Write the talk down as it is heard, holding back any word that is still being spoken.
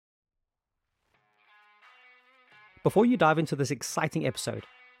Before you dive into this exciting episode,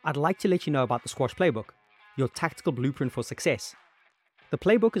 I'd like to let you know about the Squash Playbook, your tactical blueprint for success. The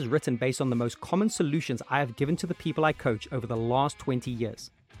playbook is written based on the most common solutions I have given to the people I coach over the last 20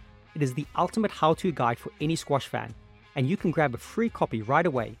 years. It is the ultimate how-to guide for any squash fan, and you can grab a free copy right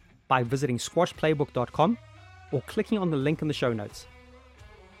away by visiting squashplaybook.com or clicking on the link in the show notes.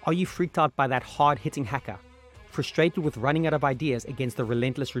 Are you freaked out by that hard-hitting hacker? Frustrated with running out of ideas against the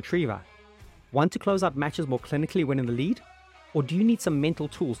relentless retriever? Want to close out matches more clinically when in the lead? Or do you need some mental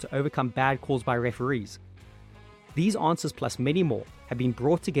tools to overcome bad calls by referees? These answers plus many more have been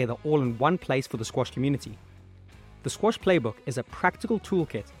brought together all in one place for the squash community. The Squash Playbook is a practical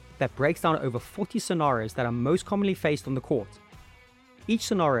toolkit that breaks down over 40 scenarios that are most commonly faced on the court. Each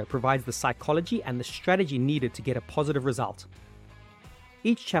scenario provides the psychology and the strategy needed to get a positive result.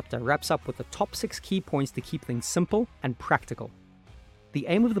 Each chapter wraps up with the top 6 key points to keep things simple and practical. The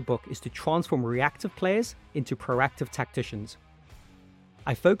aim of the book is to transform reactive players into proactive tacticians.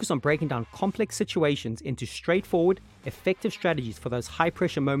 I focus on breaking down complex situations into straightforward, effective strategies for those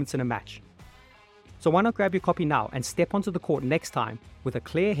high-pressure moments in a match. So why not grab your copy now and step onto the court next time with a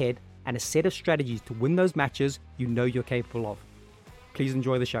clear head and a set of strategies to win those matches you know you're capable of. Please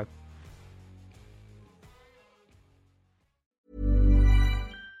enjoy the show.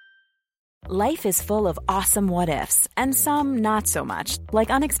 Life is full of awesome what-ifs, and some not so much, like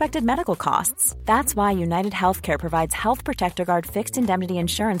unexpected medical costs. That's why United Healthcare provides Health Protector Guard fixed indemnity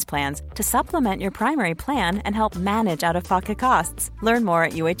insurance plans to supplement your primary plan and help manage out-of-pocket costs. Learn more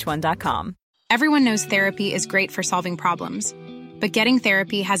at uh1.com. Everyone knows therapy is great for solving problems, but getting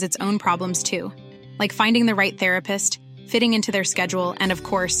therapy has its own problems too, like finding the right therapist, fitting into their schedule, and of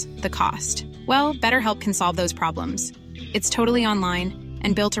course, the cost. Well, BetterHelp can solve those problems. It's totally online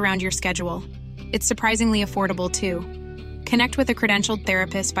and built around your schedule. It's surprisingly affordable, too. Connect with a credentialed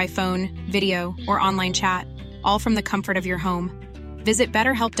therapist by phone, video, or online chat, all from the comfort of your home. Visit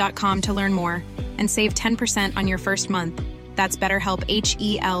BetterHelp.com to learn more and save 10% on your first month. That's BetterHelp,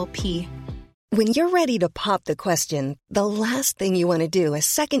 H-E-L-P. When you're ready to pop the question, the last thing you want to do is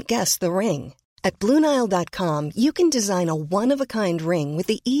second-guess the ring. At BlueNile.com, you can design a one-of-a-kind ring with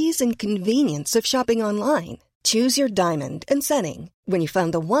the ease and convenience of shopping online. Choose your diamond and setting. When you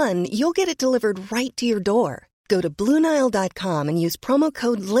find the one, you'll get it delivered right to your door. Go to BlueNile.com and use promo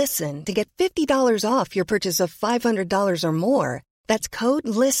code LISTEN to get $50 off your purchase of $500 or more. That's code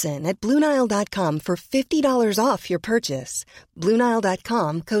LISTEN at BlueNile.com for $50 off your purchase.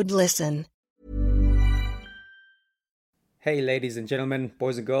 BlueNile.com, code LISTEN. Hey ladies and gentlemen,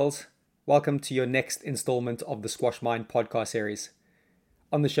 boys and girls. Welcome to your next installment of the SquashMind podcast series.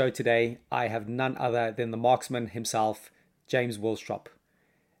 On the show today, I have none other than the marksman himself, James Willstrop.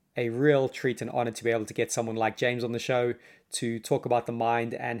 A real treat and honor to be able to get someone like James on the show to talk about the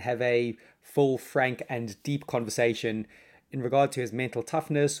mind and have a full, frank, and deep conversation in regard to his mental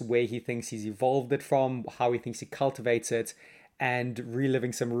toughness, where he thinks he's evolved it from, how he thinks he cultivates it, and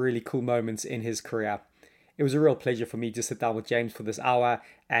reliving some really cool moments in his career. It was a real pleasure for me to sit down with James for this hour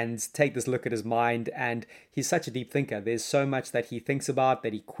and take this look at his mind. And he's such a deep thinker. There's so much that he thinks about,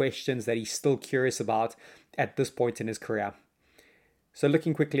 that he questions, that he's still curious about at this point in his career. So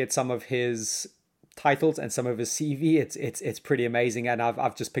looking quickly at some of his titles and some of his CV, it's pretty amazing. And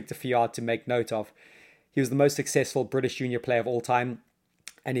I've just picked a few out to make note of. He was the most successful British junior player of all time,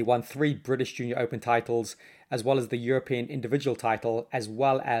 and he won 3 British Junior Open titles, as well as the European individual title, as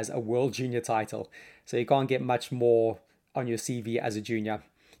well as a World Junior title. So you can't get much more on your CV as a junior.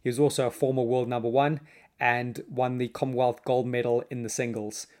 He was also a former world number 1 and won the Commonwealth gold medal in the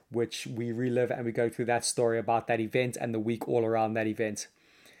singles, which we relive and we go through that story about that event and the week all around that event.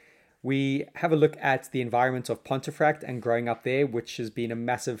 We have a look at the environment of Pontefract and growing up there, which has been a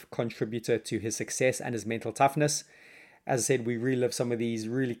massive contributor to his success and his mental toughness. As I said, we relive some of these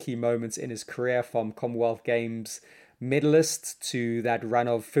really key moments in his career, from Commonwealth Games medalist to that run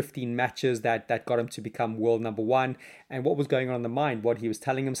of 15 matches that got him to become world number 1, and what was going on in the mind, what he was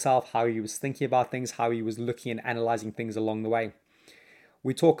telling himself, how he was thinking about things, how he was looking and analyzing things along the way.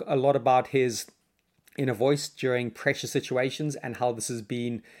 We talk a lot about his inner voice during pressure situations and how this has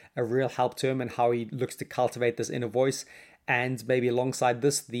been a real help to him and how he looks to cultivate this inner voice. And maybe alongside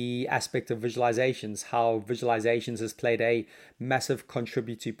this, the aspect of visualizations, how visualizations has played a massive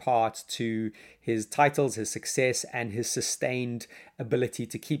contributory part to his titles, his success, and his sustained ability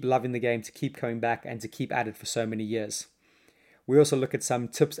to keep loving the game, to keep coming back, and to keep at it for so many years. We also look at some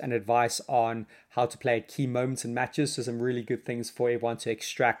tips and advice on how to play at key moments in matches. So some really good things for everyone to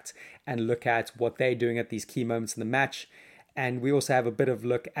extract and look at what they're doing at these key moments in the match. And we also have a bit of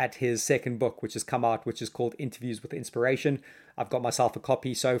look at his second book, which has come out, which is called Interviews with Inspiration. I've got myself a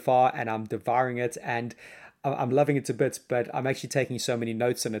copy so far and I'm devouring it. And I'm loving it to bits, but I'm actually taking so many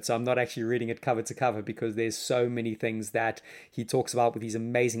notes on it. So I'm not actually reading it cover to cover because there's so many things that he talks about with these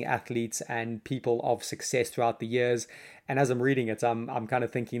amazing athletes and people of success throughout the years. And as I'm reading it, I'm kind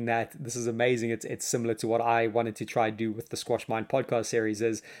of thinking that this is amazing. It's similar to what I wanted to try to do with the Squash Mind podcast series,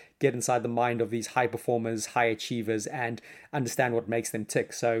 is get inside the mind of these high performers, high achievers, and understand what makes them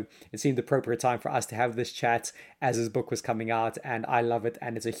tick. So it seemed the appropriate time for us to have this chat as his book was coming out, and I love it.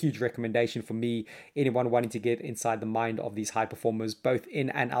 And it's a huge recommendation for me, anyone wanting to get inside the mind of these high performers, both in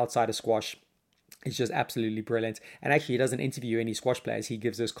and outside of squash. It's just absolutely brilliant. And actually, he doesn't interview any squash players. He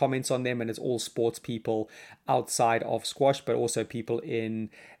gives us comments on them, and it's all sports people outside of squash, but also people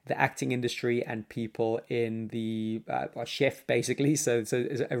in the acting industry and people in the chef, basically. So it's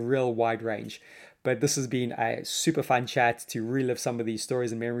a real wide range. But this has been a super fun chat to relive some of these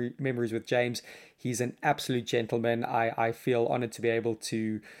stories and memories with James. He's an absolute gentleman. I feel honored to be able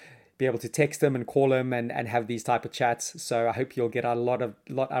to text him and call him and have these type of chats. So I hope you'll get a lot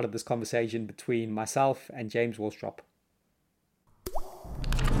out of this conversation between myself and James Willstrop.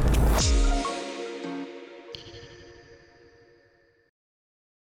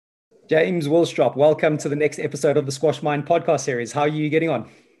 James Willstrop, welcome to the next episode of the Squash Mind podcast series. How are you getting on?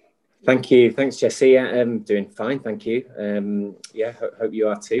 Thank you. Thanks, Jesse. I'm doing fine. Thank you. Hope you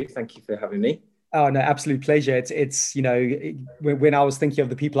are too. Thank you for having me. Oh, no, absolute pleasure. It's when I was thinking of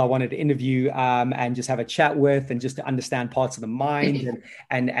the people I wanted to interview and just have a chat with and just to understand parts of the mind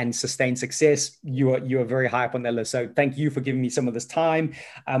and sustain success, you are very high up on that list. So thank you for giving me some of this time.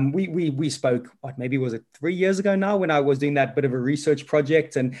 We spoke, maybe was it 3 years ago now, when I was doing that bit of a research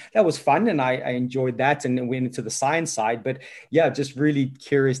project, and that was fun, and I enjoyed that and went into the science side. But yeah, just really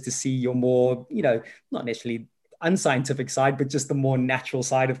curious to see your more, not necessarily unscientific side, but just the more natural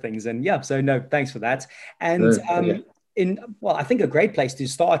side of things. And yeah, so no, thanks for that. And I think a great place to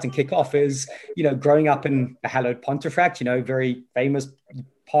start and kick off is, growing up in the hallowed Pontefract, very famous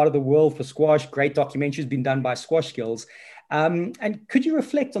part of the world for squash, great documentaries been done by Squash Skills. And could you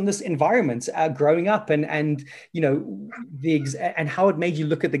reflect on this environment growing up and how it made you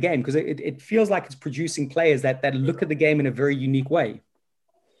look at the game? Because it feels like it's producing players that look at the game in a very unique way.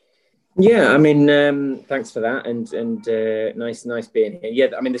 Yeah, I mean, thanks for that, and nice being here. Yeah,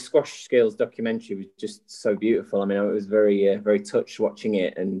 I mean, the Squash Skills documentary was just so beautiful. I mean, I was very touched watching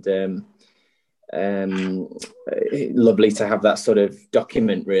it, and lovely to have that sort of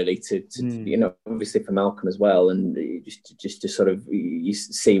document, really, to obviously for Malcolm as well, and just to sort of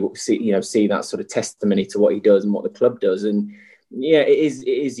see that sort of testimony to what he does and what the club does, and yeah, it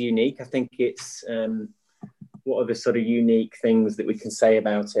is unique. I think it's what are the sort of unique things that we can say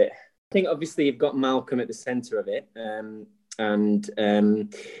about it? I think obviously you've got Malcolm at the centre of it, and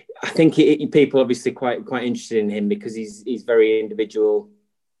I think people are obviously quite interested in him because he's very individual,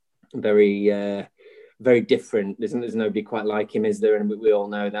 very different. There's nobody quite like him, is there? And we all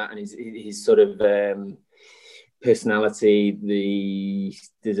know that. And his sort of personality.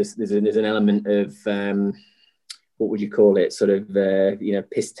 There's an element of what would you call it? Sort of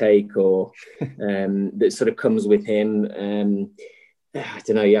piss take or that sort of comes with him. I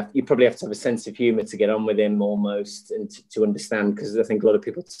don't know. You probably have to have a sense of humour to get on with him almost, and to understand, because I think a lot of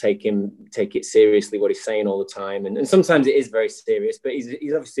people take it seriously what he's saying all the time, and sometimes it is very serious. But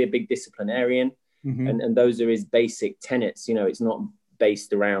he's obviously a big disciplinarian, and those are his basic tenets. It's not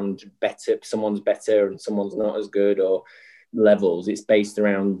based around someone's better and someone's not as good or levels. It's based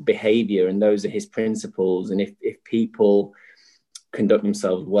around behaviour, and those are his principles. And if people conduct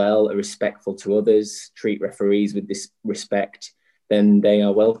themselves well, are respectful to others, treat referees with this respect, then they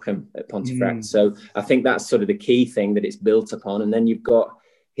are welcome at Pontefract. So I think that's sort of the key thing that it's built upon. And then you've got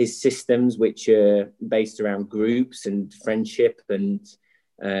his systems, which are based around groups and friendship and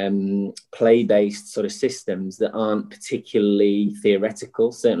play-based sort of systems that aren't particularly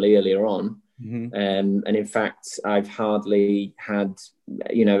theoretical, certainly earlier on. And in fact, I've hardly had,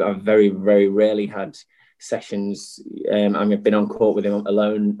 I've very, very rarely had sessions. I've been on court with him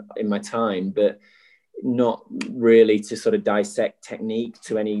alone in my time, but not really to sort of dissect technique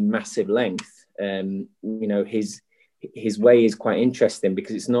to any massive length. His way is quite interesting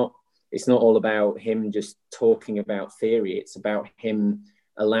because it's not all about him just talking about theory. It's about him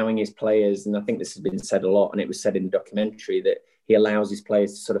allowing his players, and I think this has been said a lot, and it was said in the documentary, that he allows his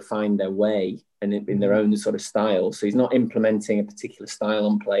players to sort of find their way and in their own sort of style. So he's not implementing a particular style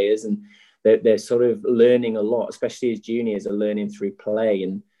on players, and they're sort of learning a lot, especially as juniors are learning through play.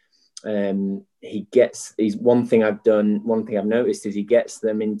 And one thing I've noticed is he gets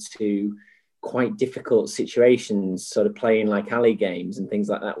them into quite difficult situations, sort of playing like alley games and things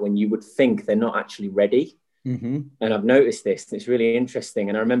like that, when you would think they're not actually ready. Mm-hmm. And I've noticed this, and it's really interesting.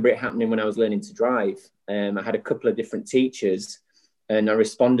 And I remember it happening when I was learning to drive. I had a couple of different teachers, and I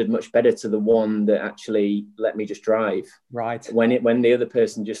responded much better to the one that actually let me just drive. Right. When the other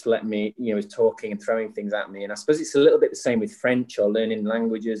person just let me, was talking and throwing things at me. And I suppose it's a little bit the same with French or learning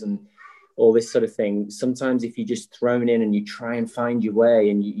languages and all this sort of thing. Sometimes if you're just thrown in and you try and find your way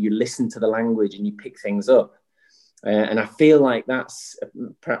and you listen to the language and you pick things up. And I feel like that's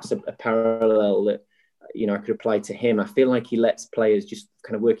perhaps a parallel that, I could apply to him. I feel like he lets players just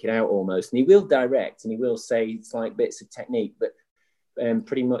kind of work it out almost. And he will direct and he will say slight bits of technique, but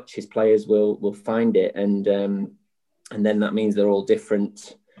pretty much his players will find it. And then that means they're all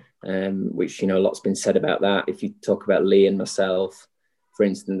different, which, a lot's been said about that. If you talk about Lee and myself, for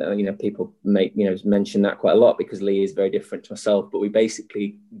instance, people mention that quite a lot because Lee is very different to myself, but we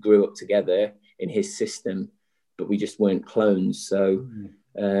basically grew up together in his system, but we just weren't clones. So,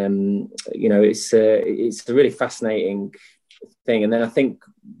 it's a really fascinating thing. And then I think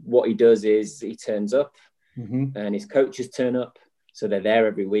what he does is he turns up and his coaches turn up. So they're there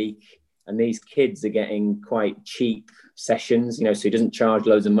every week. And these kids are getting quite cheap sessions, so he doesn't charge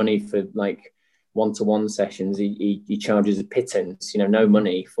loads of money for like one-to-one sessions. He charges a pittance, no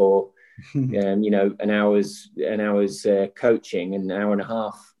money for, an hour's coaching, an hour and a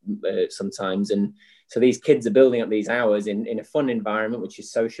half sometimes. And so these kids are building up these hours in a fun environment, which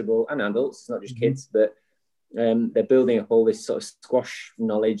is sociable, and adults, it's not just kids, but they're building up all this sort of squash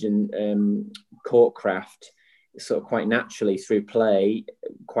knowledge and court craft sort of quite naturally through play,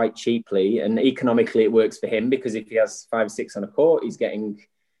 quite cheaply. And economically it works for him because if he has 5 or 6 on a court, he's getting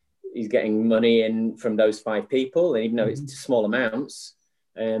money in from those 5 people, and even though it's small amounts,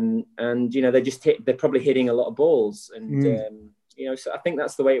 and they're probably hitting a lot of balls, and so I think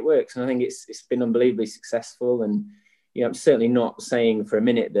that's the way it works, and I think it's been unbelievably successful. And I'm certainly not saying for a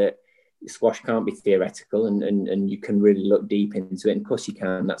minute that squash can't be theoretical and you can really look deep into it. And of course you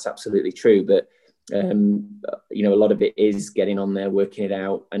can, that's absolutely true, but a lot of it is getting on there, working it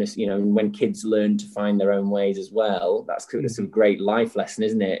out. And it's, when kids learn to find their own ways as well, that's a great life lesson,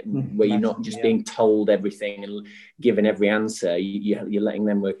 isn't it? Where you're not just being told everything and given every answer, you're letting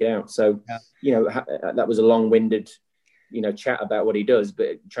them work it out. So, that was a long-winded, chat about what he does,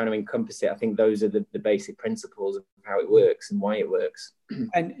 but trying to encompass it, I think those are the basic principles of how it works and why it works.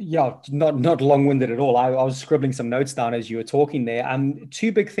 And not long-winded at all. I was scribbling some notes down as you were talking there.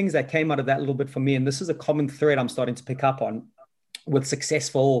 2 big things that came out of that little bit for me, and this is a common thread I'm starting to pick up on with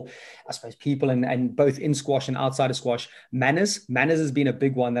successful, I suppose, people and both in squash and outside of squash. Manners has been a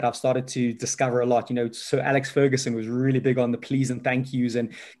big one that I've started to discover a lot. So Alex Ferguson was really big on the please and thank yous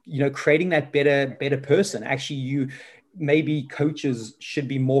and, creating that better person. Actually, maybe coaches should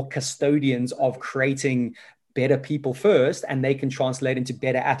be more custodians of creating better people first, and they can translate into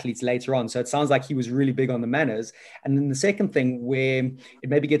better athletes later on. So it sounds like he was really big on the manners. And then the second thing, where it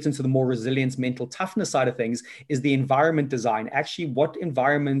maybe gets into the more resilience, mental toughness side of things, is the environment design. Actually, what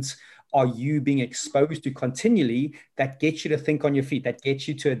environments are you being exposed to continually that gets you to think on your feet, that gets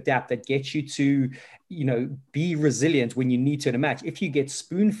you to adapt, that gets you to, be resilient when you need to in a match? If you get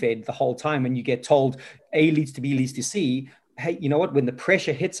spoon-fed the whole time and you get told A leads to B leads to C, hey, you know what? When the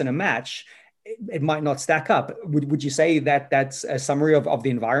pressure hits in a match, it might not stack up. Would you say that that's a summary of the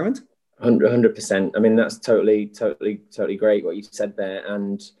environment? 100%. I mean, that's totally great what you said there.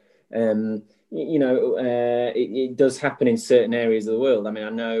 And, it does happen in certain areas of the world. I mean, I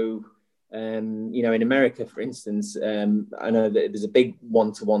know, in America, for instance, I know that there's a big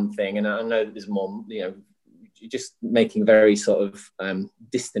one-to-one thing, and I know that there's more, just making very sort of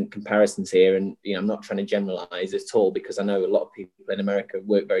distant comparisons here. And, I'm not trying to generalize at all, because I know a lot of people in America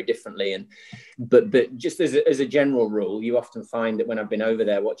work very differently. But just as a general rule, you often find that when I've been over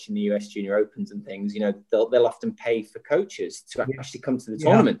there watching the US Junior Opens and things, they'll often pay for coaches to actually come to the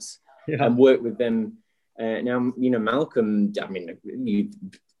tournaments and work with them. Now, Malcolm, I mean,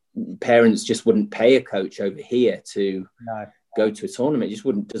 parents just wouldn't pay a coach over here to go to a tournament. It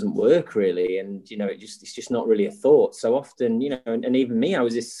just doesn't work really. And, it's just not really a thought. So often, and even me, I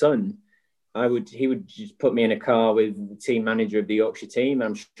was his son. He would just put me in a car with the team manager of the Yorkshire team.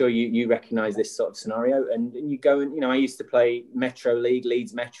 I'm sure you recognize this sort of scenario. And you go and, I used to play Metro League,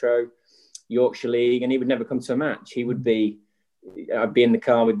 Leeds Metro, Yorkshire League, and he would never come to a match. I'd be in the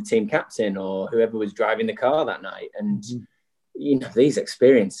car with the team captain or whoever was driving the car that night. And, these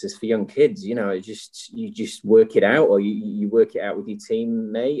experiences for young kids, you just work it out, or you work it out with your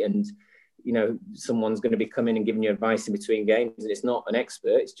teammate, and, someone's going to be coming and giving you advice in between games, and it's not an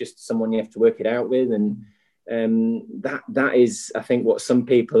expert, it's just someone you have to work it out with. And that is, I think, what some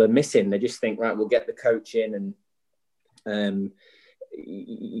people are missing. They just think, right, we'll get the coach in and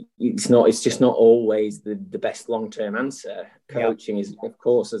it's just not always the best long-term answer. Coaching is, of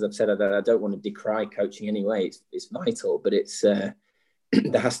course, as I've said, I don't want to decry coaching anyway. It's vital, but it's there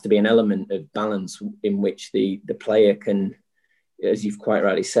has to be an element of balance in which the player can, as you've quite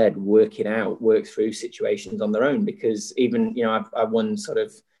rightly said, work through situations on their own. Because even, I've won sort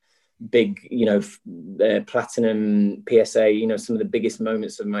of big, platinum PSA, some of the biggest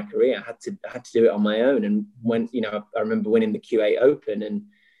moments of my career. I had to do it on my own. And when, I remember winning the Q8 Open, and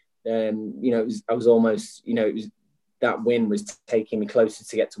I was almost, that win was taking me closer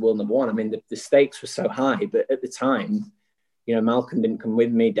to get to world number one. I mean, the stakes were so high, but at the time, Malcolm didn't come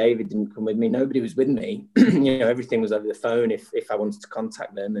with me, David didn't come with me, nobody was with me. Everything was over the phone if I wanted to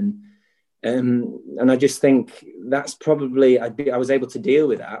contact them. And I just think that's probably, I was able to deal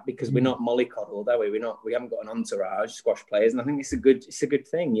with that because we're not mollycoddled, are we? We haven't got an entourage, squash players. And I think it's a good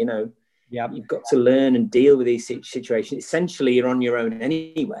thing, Yeah, you've got to learn and deal with these situations. Essentially, you're on your own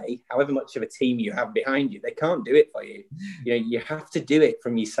anyway. However much of a team you have behind you, they can't do it for you. You have to do it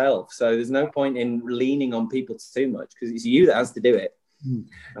from yourself. So there's no point in leaning on people too much because it's you that has to do it.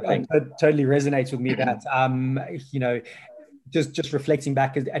 I think it totally resonates with me that just reflecting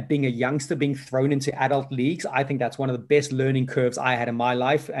back at being a youngster, being thrown into adult leagues, I think that's one of the best learning curves I had in my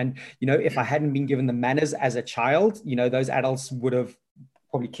life. And if I hadn't been given the manners as a child, those adults would have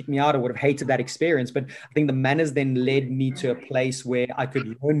probably kicked me out or would have hated that experience. But I think the manners then led me to a place where I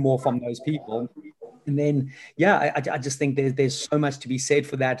could learn more from those people. And then, I just think there's so much to be said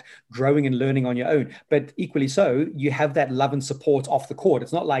for that, growing and learning on your own. But equally so, you have that love and support off the court.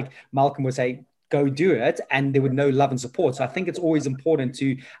 It's not like Malcolm would say, go do it, and there would no love and support. So I think it's always important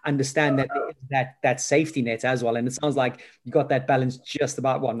to understand that safety net as well. And it sounds like you got that balance just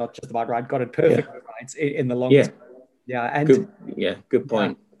about, well, not just about right, got it perfectly right in the long term. Yeah, and good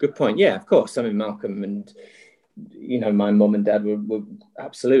point. Good point. Yeah, of course. I mean, Malcolm and my mum and dad were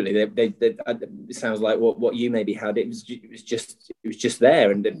absolutely. They it sounds like what you maybe had. It was just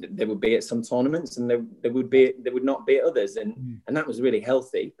there, and they would be at some tournaments, and they would not be at others, and that was really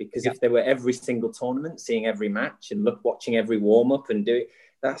healthy because if they were every single tournament, seeing every match and watching every warm up and doing,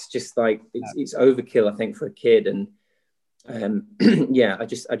 that's just like it's overkill, I think, for a kid. And I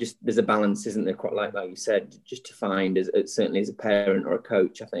just there's a balance, isn't there? Quite like you said, just to find certainly as a parent or a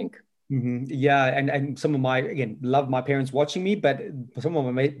coach, I think. Mm-hmm. Yeah, and some of love my parents watching me, but some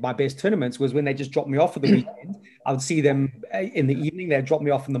of my best tournaments was when they just dropped me off for the weekend. I would see them in the evening, they'd drop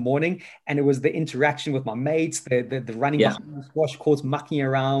me off in the morning, and it was the interaction with my mates, the running behind the squash courts, mucking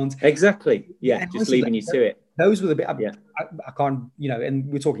around. Exactly. Yeah, and just leaving you to it. Those were the bit. I can't, and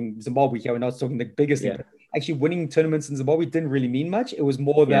we're talking Zimbabwe here, we're not talking the biggest thing. Actually, winning tournaments in Zimbabwe didn't really mean much. It was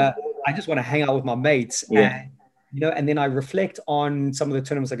more that I just want to hang out with my mates. And then I reflect on some of the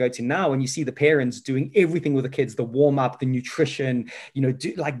tournaments I go to now, and you see the parents doing everything with the kids, the warm up, the nutrition,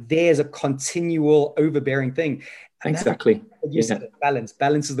 there's a continual overbearing thing. And exactly.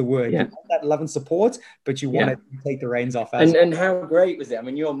 Balance is the word. Yeah. You want that love and support, but you want to take the reins off. And how great was it? I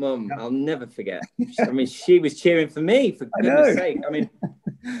mean, your mum, I'll never forget. I mean, she was cheering for me, for goodness sake. I mean,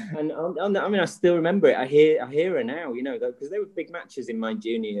 I still remember it. I hear her now, because there were big matches in my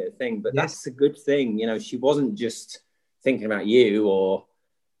junior thing, but that's a good thing. She wasn't just thinking about you or,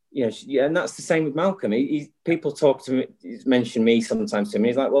 and that's the same with Malcolm. People talk to me, mention me sometimes to me.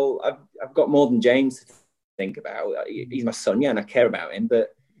 He's like, well, I've got more than James to think about. He's my son, and I care about him,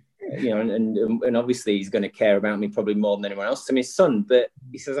 but and obviously he's going to care about me probably more than anyone else. I'm his son, but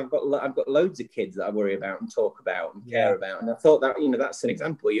he says I've got loads of kids that I worry about and talk about and care about. And I thought that that's an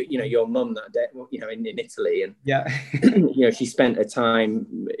example. Your mum that day, in Italy, and she spent her time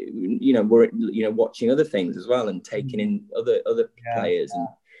watching other things as well and taking in other players. And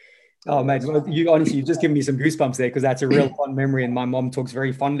oh, mate, well, you've just given me some goosebumps there because that's a real fond memory. And my mom talks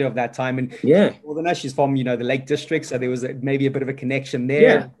very fondly of that time. And more than that, she's from, the Lake District. So there was maybe a bit of a connection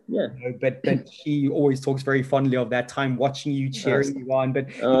there. Yeah. But she always talks very fondly of that time watching you, cheering you on. But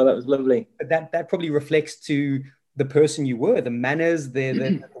that was lovely. But that probably reflects to the person you were, the manners,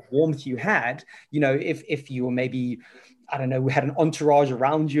 the warmth you had. If you were maybe, I don't know, we had an entourage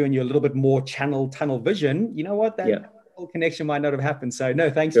around you and you're a little bit more tunnel vision, you know what? That whole connection might not have happened. So no,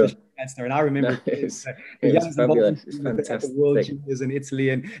 thanks for sharing that story. And I remember it was fabulous. It's fantastic. At the World Juniors in Italy,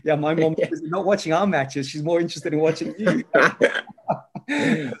 and my mom was not watching our matches. She's more interested in watching you. That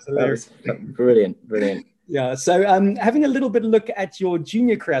was brilliant. Yeah. So having a little bit of look at your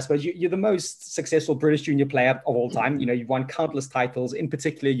junior career, I suppose you're the most successful British junior player of all time. You've won countless titles, in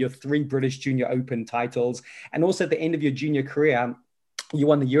particular your 3 British Junior Open titles. And also at the end of your junior career, you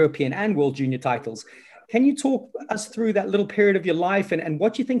won the European and World Junior titles. Can you talk us through that little period of your life and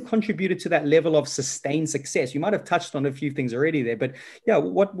what you think contributed to that level of sustained success? You might have touched on a few things already there, but yeah,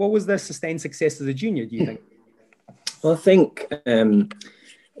 what was the sustained success as a junior, do you think? Well, I think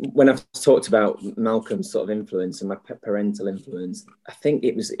when I've talked about Malcolm's sort of influence and my parental influence, I think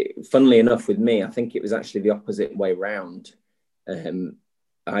it was, funnily enough with me, I think it was actually the opposite way round.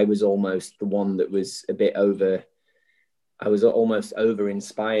 I was almost the one that was a bit almost over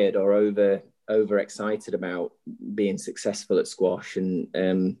inspired or over excited about being successful at squash.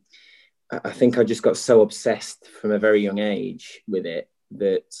 And I think I just got so obsessed from a very young age with it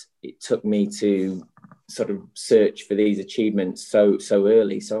that it took me to sort of search for these achievements so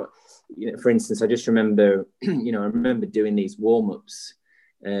early. So, for instance, I just remember, I remember doing these warm-ups.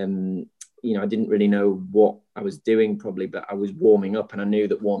 I didn't really know what I was doing probably, but I was warming up and I knew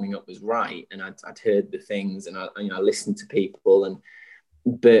that warming up was right. And I'd heard the things and I listened to people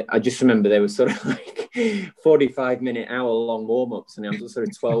but I just remember they were sort of like 45-minute, hour-long warm-ups, and I was sort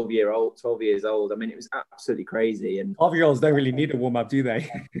of 12 years old. I mean, it was absolutely crazy. And 12-year-olds don't really need a warm-up, do they?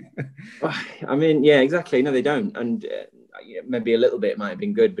 I mean, yeah, exactly. No, they don't. And maybe a little bit might have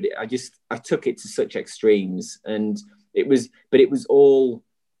been good, but I took it to such extremes, and it was all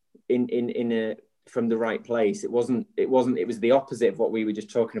in from the right place. It was the opposite of what we were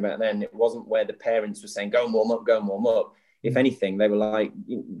just talking about then. It wasn't where the parents were saying, go and warm up. If anything, they were like,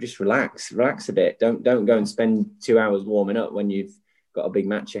 just relax a bit. Don't go and spend 2 hours warming up when you've got a big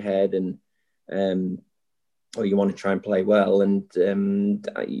match ahead and or you want to try and play well. And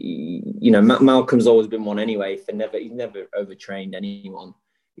Malcolm's always been one anyway. He's never overtrained anyone.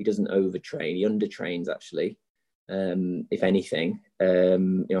 He doesn't overtrain. He undertrains actually. If anything, I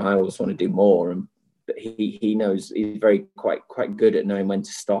always want to do more. But he knows, he's quite good at knowing when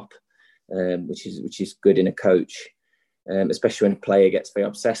to stop, which is good in a coach. Especially when a player gets very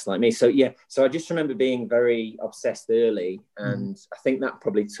obsessed like me. So I just remember being very obsessed early, and I think that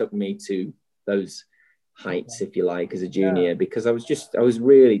probably took me to those heights, if you like, as a junior, because I was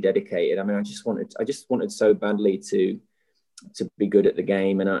really dedicated. I mean, I just wanted so badly to be good at the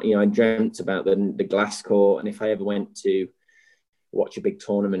game, and I dreamt about the glass court, and if I ever went to watch a big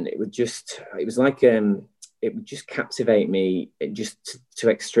tournament, it would just captivate me just to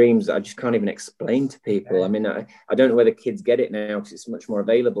extremes that I just can't even explain to people. I mean, I don't know whether kids get it now because it's much more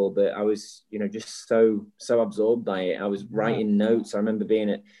available, but I was, just so absorbed by it. I was writing notes. I remember being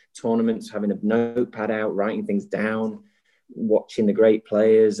at tournaments, having a notepad out, writing things down, watching the great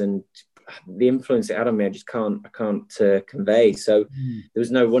players, and the influence it had on me, I can't convey. So there was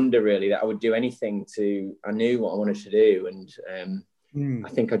no wonder really that I would do anything I knew what I wanted to do. And I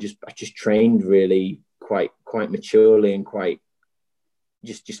think I just trained really quite maturely and quite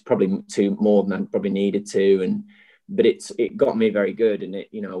just probably more than I probably needed to, but it got me very good, and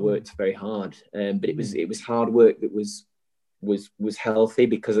I worked very hard, but it was hard work that was healthy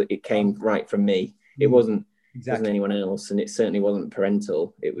because it came right from me. It wasn't anyone else, and it certainly wasn't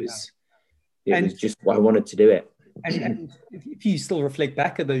parental. It was just what I wanted to do it. And if you still reflect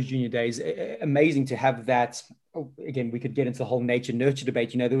back at those junior days, amazing to have that. Again, we could get into the whole nature nurture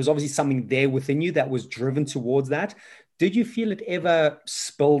debate. There was obviously something there within you that was driven towards that. Did you feel it ever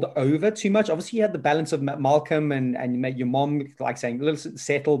spilled over too much? Obviously, you had the balance of Malcolm and your mom, like saying, a little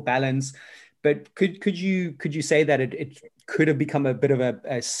settled balance. But could you say that it could have become a bit of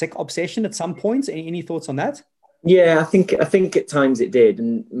a sick obsession at some points? Any thoughts on that? Yeah, I think at times it did,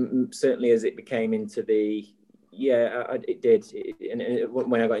 and certainly as it became into the it did. And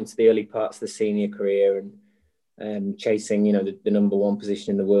when I got into the early parts of the senior career and chasing, the number one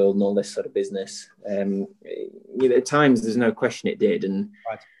position in the world and all this sort of business, at times there's no question it did. And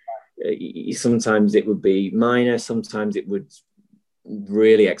sometimes it would be minor, sometimes it would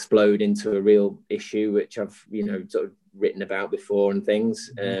really explode into a real issue, which I've, sort of written about before and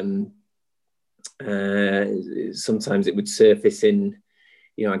things. Sometimes it would surface in,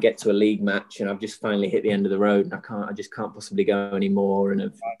 I get to a league match and I've just finally hit the end of the road and I just can't possibly go anymore and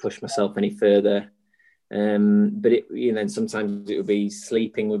I've pushed myself any further. But then sometimes it would be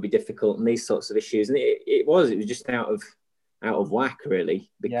sleeping would be difficult and these sorts of issues. And it was just out of whack really,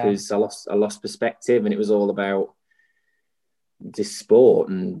 because I lost perspective, and it was all about this sport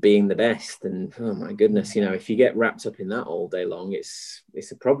and being the best. And oh my goodness, if you get wrapped up in that all day long, it's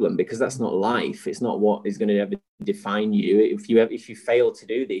a problem, because that's not life. It's not what is going to ever define you. If you fail to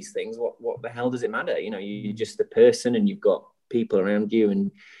do these things, what the hell does it matter? You're just a person and you've got people around you,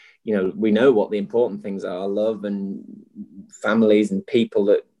 and we know what the important things are: love and families and people.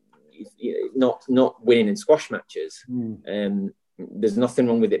 That not winning in squash matches. There's nothing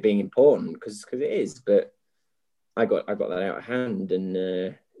wrong with it being important, because it is, but I got that out of hand,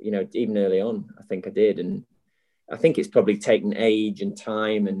 and even early on, I think I did. And I think it's probably taken age and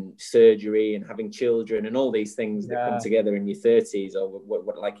time and surgery and having children and all these things that come together in your 30s, or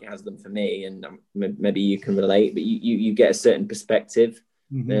what like it has them for me. And maybe you can relate, but you get a certain perspective,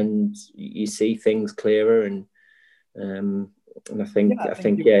 and you see things clearer. And I think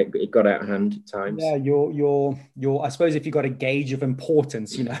it got out of hand at times. Yeah, your I suppose if you got a gauge of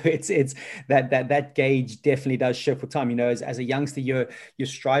importance, it's that gauge definitely does shift with time. As a youngster, you're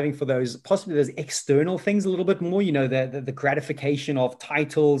striving for possibly those external things a little bit more. The gratification of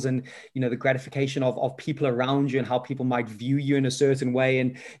titles, and the gratification of people around you and how people might view you in a certain way.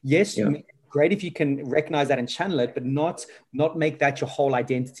 And yes, great if you can recognize that and channel it, but not make that your whole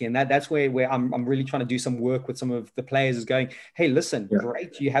identity. And that's where I'm really trying to do some work with some of the players, is going, hey, listen,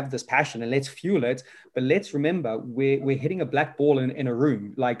 great, you have this passion and let's fuel it, but let's remember we're hitting a black ball in a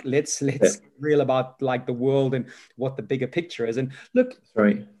room. Like let's get real about like the world and what the bigger picture is. And look,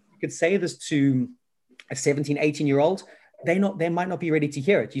 you could say this to a 17, 18-year-old. They might not be ready to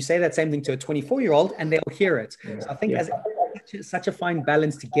hear it. You say that same thing to a 24-year-old and they'll hear it. So I think as such a fine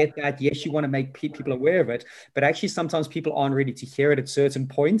balance to get that. Yes, you want to make people aware of it, but actually sometimes people aren't ready to hear it at certain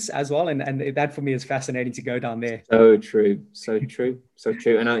points as well. And that for me is fascinating to go down there. So true.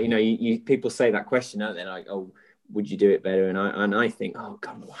 And people say that question, aren't they? Like, oh, would you do it better? And I think, oh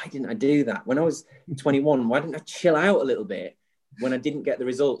God, why didn't I do that when I was 21? Why didn't I chill out a little bit when I didn't get the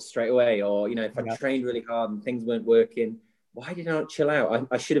results straight away? Or, if I trained really hard and things weren't working, why did I not chill out?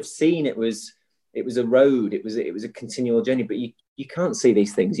 I should have seen it was a road. It was a continual journey, but you can't see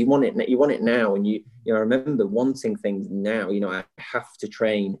these things. You want it now. And I remember wanting things now. I have to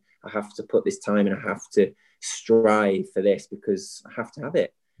train. I have to put this time and I have to strive for this because I have to have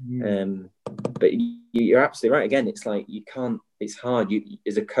it. But you're absolutely right. Again, it's like you can't. It's hard. You,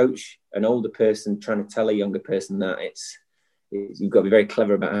 as a coach, an older person trying to tell a younger person that you've got to be very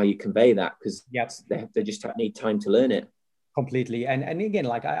clever about how you convey that, because they just need time to learn it. Completely. And again,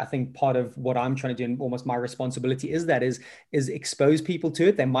 like I think part of what I'm trying to do, and almost my responsibility is expose people to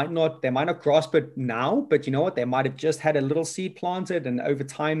it. They might not grasp it now, but you know what? They might have just had a little seed planted, and over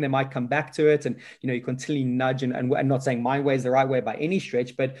time they might come back to it. And, you continually nudge and not saying my way is the right way by any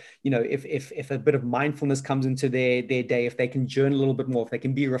stretch, but, if a bit of mindfulness comes into their day, if they can journal a little bit more, if they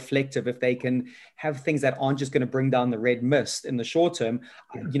can be reflective, if they can have things that aren't just going to bring down the red mist in the short term,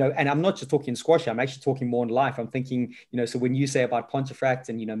 and I'm not just talking squash, I'm actually talking more in life. I'm thinking, so when you say about Pontefract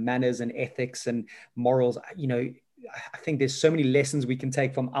and, manners and ethics and morals, I think there's so many lessons we can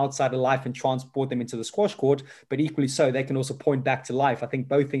take from outside of life and transport them into the squash court, but equally so, they can also point back to life. I think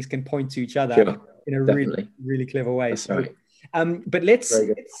both things can point to each other in a really, really clever way. That's right. But let's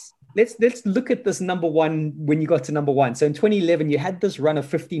look at this number one, when you got to number one. So in 2011, you had this run of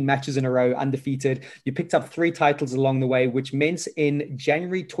 15 matches in a row, undefeated. You picked up 3 titles along the way, which meant in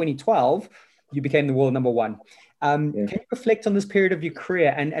January 2012, you became the world number one. Can you reflect on this period of your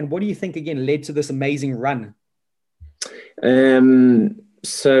career, and what do you think, again, led to this amazing run?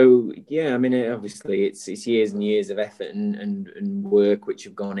 So, yeah, I mean, obviously it's years and years of effort and work which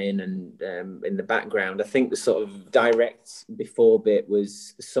have gone in, and in the background. I think the sort of direct before bit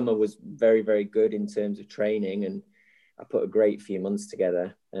was the summer was very, very good in terms of training, and I put a great few months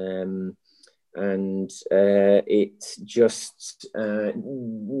together. And it just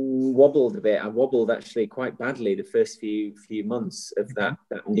wobbled a bit. I wobbled actually quite badly the first few months of that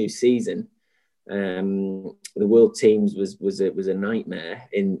new season. The world teams was a nightmare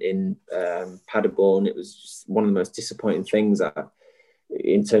in Paderborn. It was just one of the most disappointing things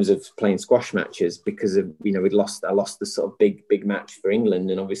in terms of playing squash matches, because of I lost the sort of big match for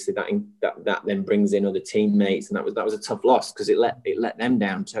England, and obviously that then brings in other teammates, and that was a tough loss because it let them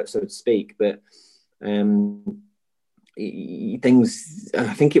down, so to speak. But things,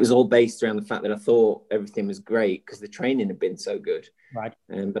 I think it was all based around the fact that I thought everything was great because the training had been so good, right?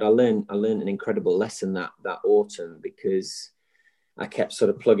 But I learned an incredible lesson that autumn, because I kept sort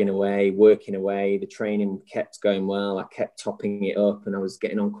of plugging away, working away. The training kept going well. I kept topping it up, and I was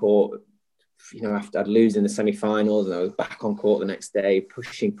getting on court. After I'd lose in the semi-finals, and I was back on court the next day,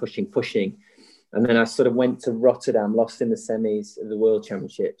 pushing. And then I sort of went to Rotterdam, lost in the semis of the World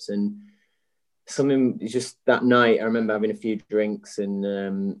Championships, and something just that night, I remember having a few drinks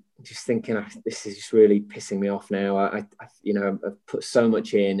and just thinking, this is just really pissing me off now. I've put so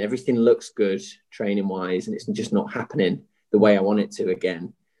much in. Everything looks good training-wise, and it's just not happening the way I want it to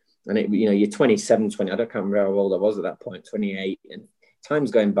again. And you're 27, 20, I can't remember how old I was at that point, 28, and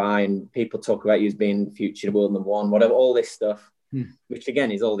time's going by, and people talk about you as being future world number one, whatever, all this stuff, which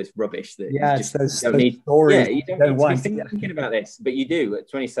again is all this rubbish that you just don't need. Stories. Yeah, you don't need to be thinking about this, but you do. At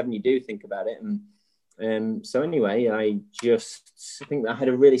 27, you do think about it, So anyway, I think I had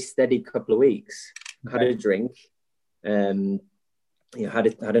a really steady couple of weeks. Okay. Had a drink, had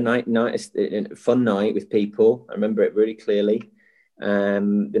a fun night with people. I remember it really clearly.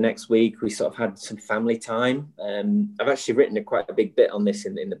 The next week we sort of had some family time. I've actually written quite a big bit on this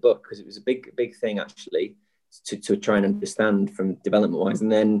in the book, because it was a big thing actually to try and understand from development wise.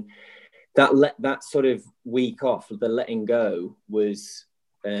 And then that sort of week off, the letting go was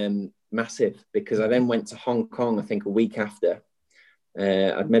massive, because I then went to Hong Kong, I think a week after.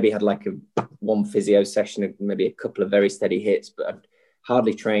 I'd maybe had like one physio session, maybe a couple of very steady hits, but I'd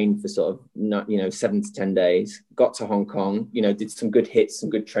hardly trained for sort of 7 to 10 days. Got to Hong Kong, did some good hits, some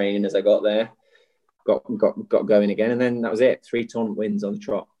good training as I got there, got going again, and then that was it. 3 tournament wins on the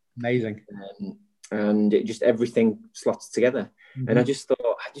trot. Amazing. And it just, everything slotted together. Mm-hmm. And I just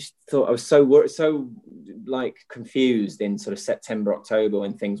thought I was so like confused in sort of September, October,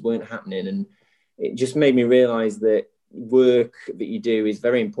 when things weren't happening, and it just made me realize that work that you do is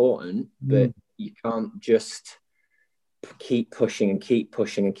very important, but you can't just keep pushing and keep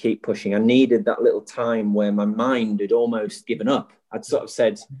pushing and keep pushing. I needed that little time where my mind had almost given up. I'd sort of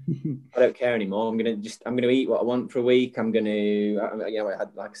said, I don't care anymore. I'm going to eat what I want for a week. I'm going to, I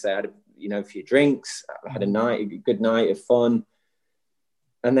had, like I say, I had a few drinks. I had a good night of fun.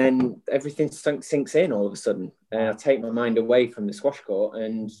 And then everything sinks in all of a sudden. I take my mind away from the squash court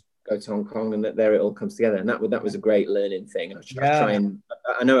and go to Hong Kong, and there it all comes together. And that was a great learning thing.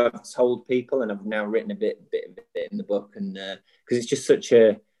 I know I've told people, and I've now written a bit of it in the book, and because it's just such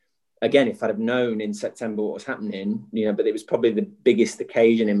a, again, if I'd have known in September what was happening, but it was probably the biggest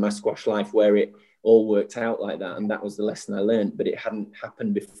occasion in my squash life where it all worked out like that, and that was the lesson I learned. But it hadn't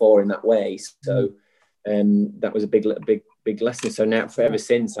happened before in that way, so that was a big lesson. So now, ever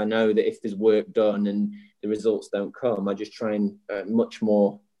since, I know that if there's work done and the results don't come, I just try and much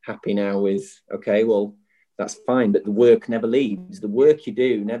more happy now with, okay, well, that's fine, but the work never leaves. The work you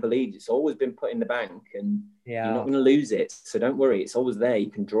do never leaves. It's always been put in the bank, and you're not going to lose it. So don't worry, it's always there. You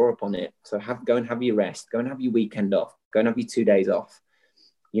can draw upon it. So go and have your rest. Go and have your weekend off. Go and have your 2 days off.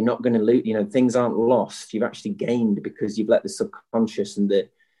 You're not going to lose. Things aren't lost. You've actually gained, because you've let the subconscious and the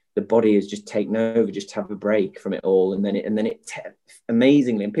body has just taken over. Just have a break from it all, and then it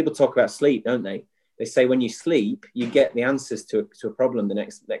amazingly. And people talk about sleep, don't they? They say when you sleep, you get the answers to a problem the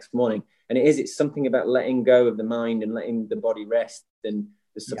next morning. And it's something about letting go of the mind and letting the body rest and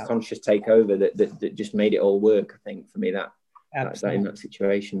the subconscious take over that just made it all work, I think, for me, that in that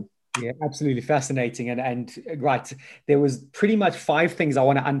situation. Yeah, absolutely fascinating. And right, there was pretty much 5 things I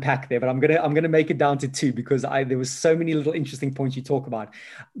want to unpack there, but I'm gonna make it down to 2, because there was so many little interesting points you talk about.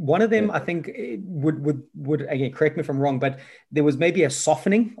 One of them, I think, would again, correct me if I'm wrong, but there was maybe a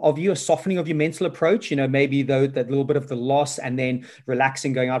softening of your mental approach. Maybe that little bit of the loss, and then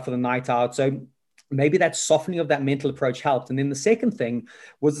relaxing, going out for the night out. So maybe that softening of that mental approach helped. And then the second thing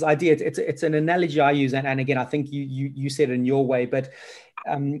was this idea. It's an analogy I use, and again, I think you said it in your way, but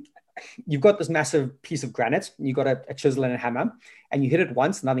you've got this massive piece of granite, and you've got a chisel and a hammer, and you hit it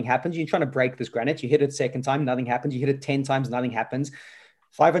once, nothing happens. You're trying to break this granite. You hit it second time, nothing happens. You hit it 10 times, nothing happens.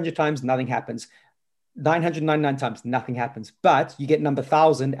 500 times, nothing happens. 999 times, nothing happens. But you get number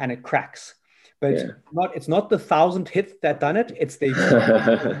 1,000 and it cracks. But it's not the 1,000 hits that done it. It's the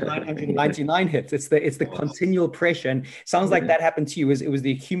 999 hits. It's the continual pressure. And sounds like that happened to you. It was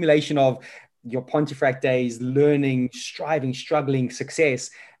the accumulation of your Pontefract days, learning, striving, struggling, success.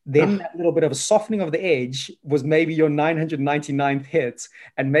 Then that little bit of a softening of the edge was maybe your 999th hit,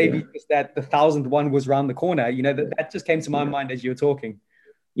 and maybe just that the 1,000th one was around the corner. That just came to my mind as you were talking.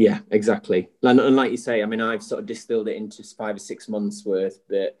 Yeah, exactly. And like you say, I mean, I've sort of distilled it into 5 or 6 months worth.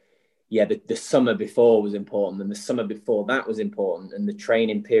 But the summer before was important, and the summer before that was important, and the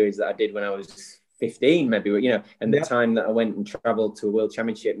training periods that I did when I was 15, maybe, and the time that I went and traveled to a world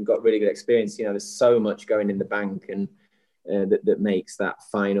championship and got really good experience. There's so much going in the bank, and that makes that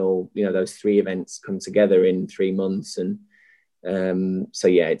final, those 3 events come together in 3 months. And it's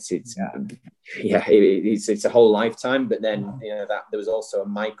a whole lifetime. But then that there was also a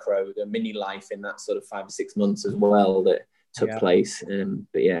mini life in that sort of 5 or 6 months as well that took place.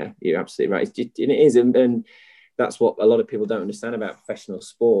 But you're absolutely right. It is, and that's what a lot of people don't understand about professional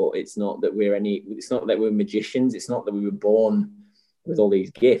sport. It's not that we're magicians. It's not that we were born with all these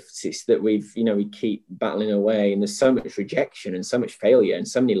gifts. It's that we keep battling away, and there's so much rejection and so much failure and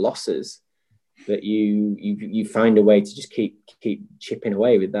so many losses that you find a way to just keep chipping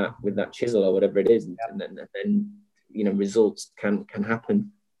away with that chisel or whatever it is, and then results can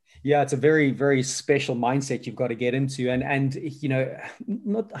happen. Yeah, it's a very, very special mindset you've got to get into. And you know,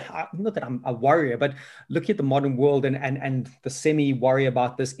 not that I'm a warrior, but look at the modern world and the semi-worry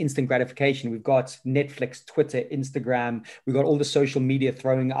about this instant gratification. We've got Netflix, Twitter, Instagram, we've got all the social media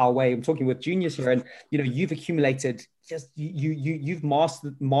throwing our way. I'm talking with juniors here, and you know, you've accumulated just you've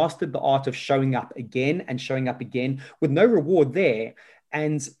mastered the art of showing up again and showing up again with no reward there.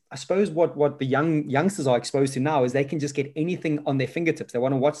 And I suppose what the youngsters are exposed to now is they can just get anything on their fingertips. They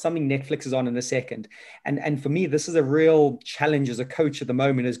want to watch something Netflix is on in a second. And for me, this is a real challenge as a coach at the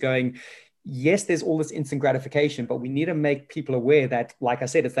moment, is going, yes, there's all this instant gratification, but we need to make people aware that, like I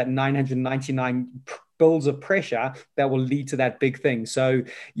said, it's that 999 builds of pressure that will lead to that big thing. So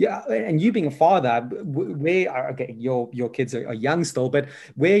yeah, and you being a father, okay, your kids are young still, but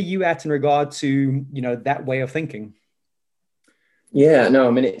where are you at in regard to, you know, that way of thinking? Yeah, no,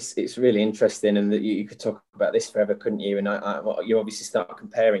 I mean, it's really interesting, and that you could talk about this forever, couldn't you? And you obviously start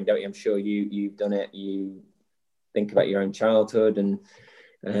comparing, don't you? I'm sure you've done it. You think about your own childhood, and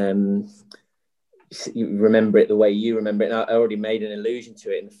you remember it the way you remember it. And I already made an allusion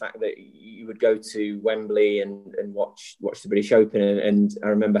to it in the fact that you would go to Wembley and watch the British Open, and I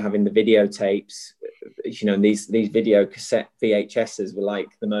remember having the videotapes. You know, and these video cassette VHSs were like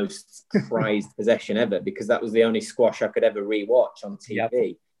the most prized possession ever, because that was the only squash I could ever rewatch on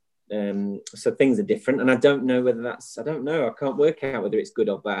TV. Yep. So things are different, and I don't know whether I can't work out whether it's good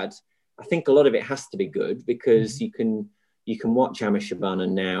or bad. I think a lot of it has to be good, because you can watch Amish Shabana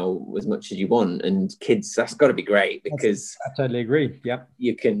now as much as you want, and kids, that's got to be great, because I totally agree. Yeah,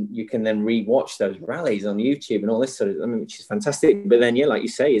 you can then re-watch those rallies on YouTube and all this sort of, I mean, which is fantastic. But then, yeah, like you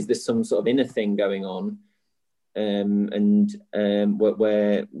say, is there some sort of inner thing going on, where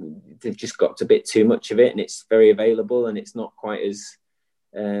they've just got a bit too much of it, and it's very available, and it's not quite as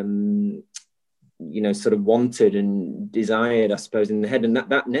sort of wanted and desired, I suppose, in the head. And that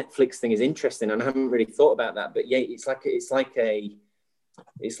Netflix thing is interesting, and I haven't really thought about that. But yeah, it's like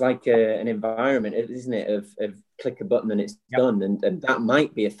an environment, isn't it? Of click a button and it's done, and that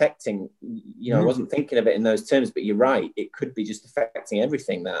might be affecting. I wasn't thinking of it in those terms, but you're right. It could be just affecting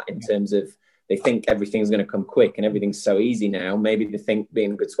everything. That in terms of, they think everything's going to come quick and everything's so easy now. Maybe they think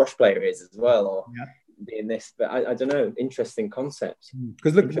being a good squash player is as well, or being this, but I don't know. Interesting concept.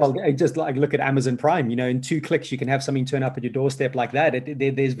 Because look at Amazon Prime. You know, in 2 clicks you can have something turn up at your doorstep like that.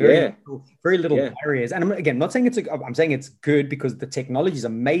 There's very little barriers. And I'm not saying I'm saying it's good, because the technology is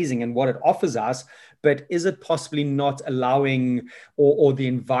amazing and what it offers us. But is it possibly not allowing or the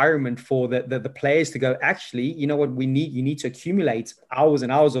environment for the players to go, actually, you know what, you need to accumulate hours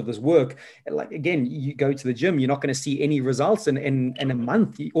and hours of this work. Like, again, you go to the gym, you're not going to see any results in a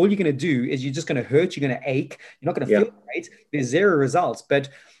month. All you're going to do is you're just going to hurt, you're going to ache, you're not going to feel great. There's 0 results. But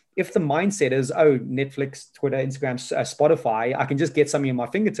if the mindset is, oh, Netflix, Twitter, Instagram, Spotify, I can just get something in my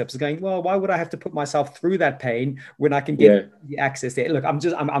fingertips, going, well, why would I have to put myself through that pain when I can get the access there? Look,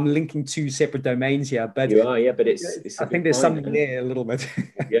 I'm linking 2 separate domains here, but you are, but it's I think there's something there a little bit.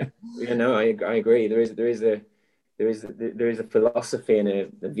 No, I agree. There is a philosophy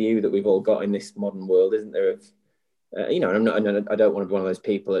and a view that we've all got in this modern world, isn't there? Of I don't want to be one of those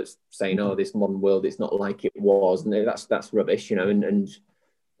people that's saying, oh, this modern world, it's not like it was, and that's rubbish, and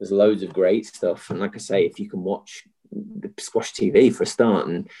there's loads of great stuff. And like I say, if you can watch the squash TV for a start,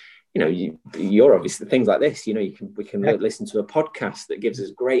 and you're obviously things like this, we can listen to a podcast that gives us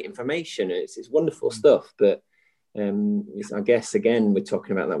great information. It's wonderful stuff. But I guess, again, we're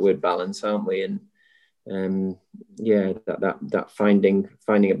talking about that word balance, aren't we? And that finding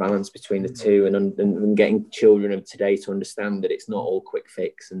a balance between the two, and getting children of today to understand that it's not all quick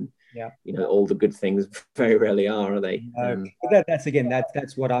fix, and all the good things very rarely are they? That's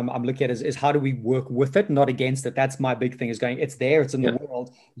what I'm looking at is how do we work with it, not against it. That's my big thing, is going, it's there, it's in the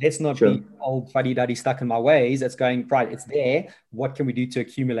world. Let's not be old fuddy-duddy stuck in my ways. It's going, right, it's there. What can we do to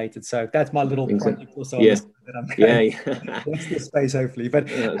accumulate it? So that's my little project also. That I'm going. That's the space, hopefully. But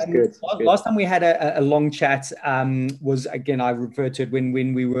that's good. Last time we had a long chat was, again, I referred to it when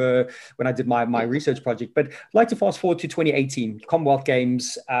I did my research project. But I'd like to fast forward to 2018 Commonwealth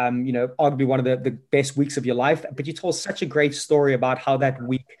Games. Arguably one of the best weeks of your life. But you told such a great story about how that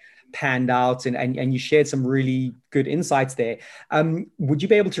week panned out, and you shared some really good insights there. Would you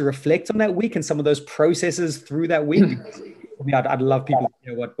be able to reflect on that week and some of those processes through that week? I'd love people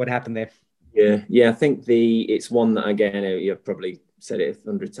to hear what happened there. Yeah. I think it's one that, again, you've probably said it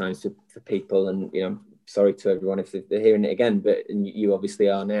 100 times for people, and I'm sorry to everyone if they're hearing it again, but you obviously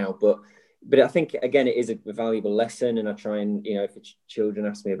are now. But I think, again, it is a valuable lesson, and I try and, if children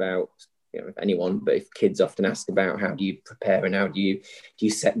ask me about, if anyone, but if kids often ask about how do you prepare, and how do you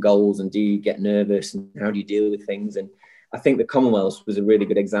set goals, and do you get nervous, and how do you deal with things, and I think the Commonwealth was a really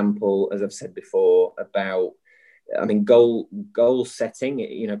good example, as I've said before, about, I mean, goal setting.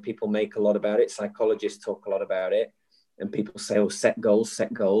 You know, people make a lot about it. Psychologists talk a lot about it. And people say, oh, set goals.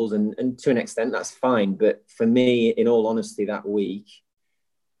 And to an extent, that's fine. But for me, in all honesty, that week,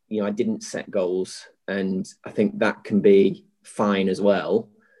 you know, I didn't set goals. And I think that can be fine as well.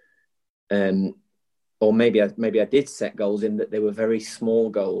 Or maybe I did set goals in that they were very small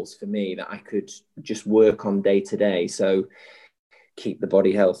goals for me that I could just work on day to day. So keep the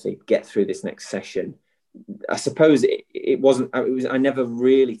body healthy, get through this next session. I suppose I never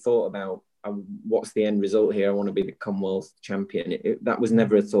really thought about what's the end result here. I want to be the Commonwealth champion. That was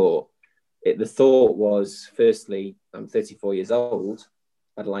never a thought. The thought was, firstly, I'm 34 years old.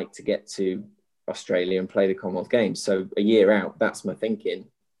 I'd like to get to Australia and play the Commonwealth Games. So a year out, that's my thinking.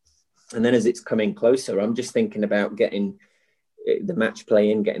 And then as it's coming closer, I'm just thinking about getting the match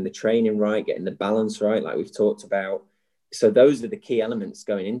play in, getting the training right, getting the balance right, like we've talked about. So those are the key elements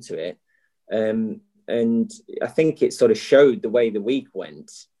going into it. And I think it sort of showed the way the week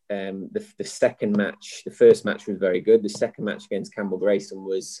went. The second match, the first match was very good. The second match against Campbell Grayson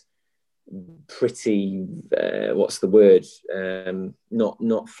was pretty, what's the word?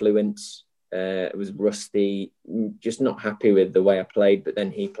 Not fluent. It was rusty, just not happy with the way I played, but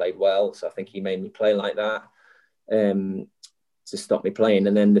then he played well. So I think he made me play like that to stop me playing.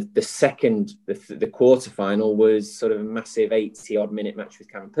 And then the second, the quarterfinal was sort of a massive 80-odd minute match with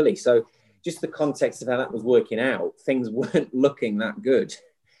Cameron Pilley. So just the context of how that was working out, things weren't looking that good.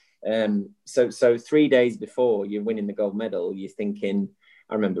 So 3 days before you're winning the gold medal, you're thinking,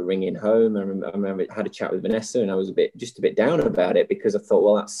 I remember ringing home. I remember I had a chat with Vanessa, and I was a bit down about it, because I thought,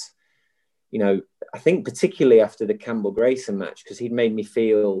 well, that's, you know, I think particularly after the Campbell Grayson match, because he'd made me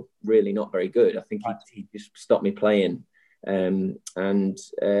feel really not very good. I think he just stopped me playing. You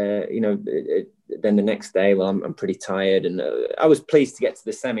know, then the next day, well, I'm pretty tired, and I was pleased to get to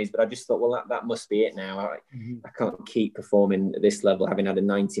the semis, but I just thought, well, that must be it now. I can't keep performing at this level, having had a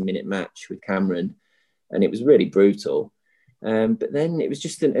 90-minute match with Cameron, and it was really brutal. But then it was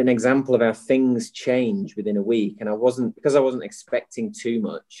just an example of how things change within a week, and I wasn't expecting too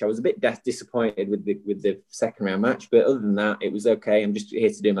much. I was a bit disappointed with the second round match, but other than that, it was okay. I'm just here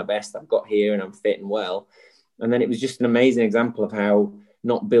to do my best. I've got here, and I'm fit and well. And then it was just an amazing example of how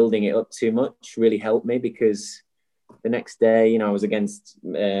not building it up too much really helped me, because the next day, you know, I was against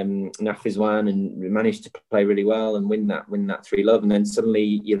Nafizwan and managed to play really well and win that 3-love. And then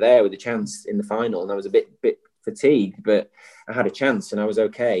suddenly you're there with a chance in the final. And I was a bit fatigued, but I had a chance and I was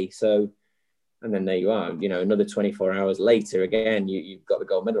okay. So, and then there you are, you know, another 24 hours later, again, you've got the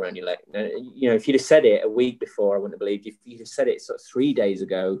gold medal around your leg. You know, if you'd have said it a week before, I wouldn't have believed you. If you'd have said it sort of 3 days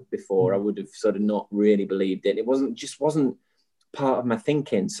ago before, I would have sort of not really believed it. It wasn't part of my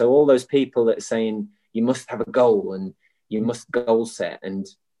thinking. So all those people that are saying you must have a goal and you must goal set, and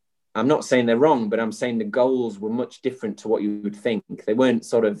I'm not saying they're wrong, but I'm saying the goals were much different to what you would think. They weren't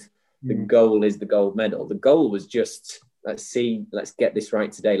sort of the goal is the gold medal. The goal was just, let's get this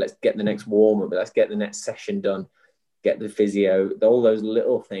right today. Let's get the next warm up. Let's get the next session done. Get the physio, all those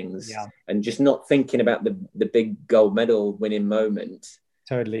little things, and just not thinking about the big gold medal winning moment.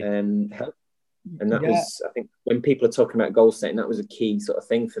 Totally. And that was, I think, when people are talking about goal setting, that was a key sort of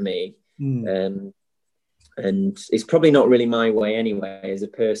thing for me. And it's probably not really my way anyway. As a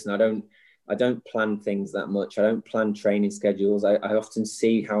person, I don't plan things that much. I don't plan training schedules. I often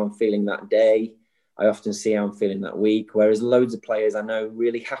see how I'm feeling that day. I often see how I'm feeling that week. Whereas loads of players I know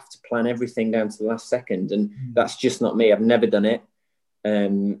really have to plan everything down to the last second. And that's just not me. I've never done it.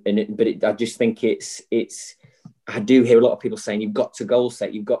 I just think I do hear a lot of people saying, you've got to goal set.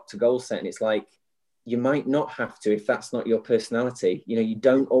 And it's like, you might not have to if that's not your personality. You know, you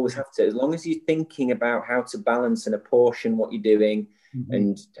don't always have to. As long as you're thinking about how to balance and apportion what you're doing,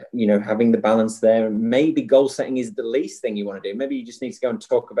 and, you know, having the balance there. And maybe goal setting is the least thing you want to do. Maybe you just need to go and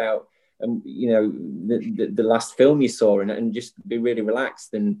talk about, you know, the last film you saw, and just be really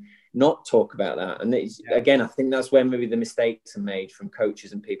relaxed and not talk about that. And again, I think that's where maybe the mistakes are made from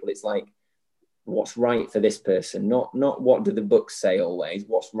coaches and people. It's like, what's right for this person? Not what do the books say always.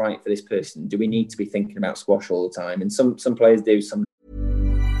 What's right for this person? Do we need to be thinking about squash all the time? And some players do, some.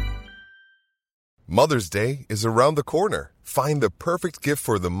 Mother's Day is around the corner. Find the perfect gift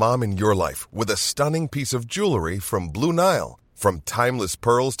for the mom in your life with a stunning piece of jewelry from Blue Nile. From timeless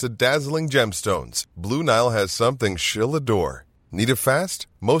pearls to dazzling gemstones, Blue Nile has something she'll adore. Need it fast?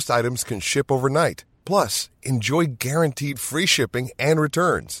 Most items can ship overnight. Plus, enjoy guaranteed free shipping and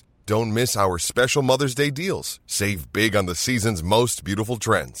returns. Don't miss our special Mother's Day deals. Save big on the season's most beautiful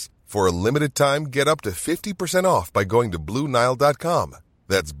trends. For a limited time, get up to 50% off by going to BlueNile.com.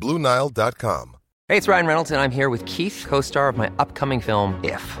 That's BlueNile.com. Hey, it's Ryan Reynolds, and I'm here with Keith, co-star of my upcoming film,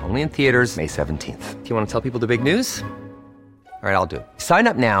 If, only in theaters May 17th. Do you want to tell people the big news? All right, I'll do it. Sign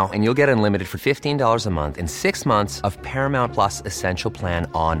up now and you'll get unlimited for $15 a month and 6 months of Paramount Plus Essential Plan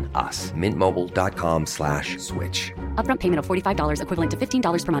on us. MintMobile.com/switch. Upfront payment of $45 equivalent to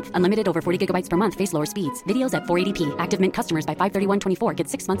 $15 per month. Unlimited over 40 gigabytes per month. Face lower speeds. Videos at 480p. Active Mint customers by 531.24 get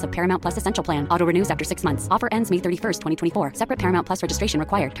 6 months of Paramount Plus Essential Plan. Auto renews after 6 months. Offer ends May 31st, 2024. Separate Paramount Plus registration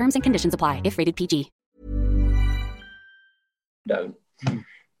required. Terms and conditions apply if rated PG. Don't.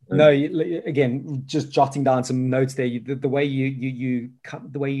 No, again, just jotting down some notes there. The way the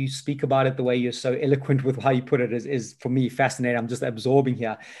way you speak about it, the way you're so eloquent with how you put it is for me fascinating. I'm just absorbing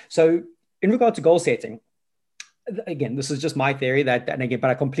here. So, in regard to goal setting, again, this is just my theory but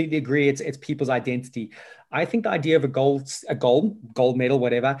I completely agree. It's people's identity. I think the idea of a gold medal,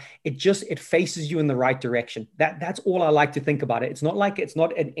 whatever, it faces you in the right direction. That's all I like to think about it. It's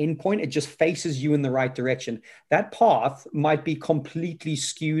not an end point. It just faces you in the right direction. That path might be completely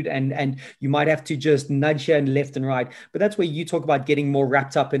skewed and you might have to just nudge here and left and right. But that's where you talk about getting more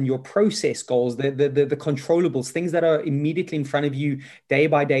wrapped up in your process goals, the controllables, things that are immediately in front of you day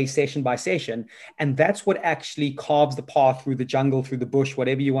by day, session by session. And that's what actually carves the path through the jungle, through the bush,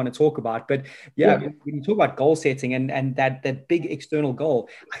 whatever you want to talk about. But when you talk about goal setting and that big external goal,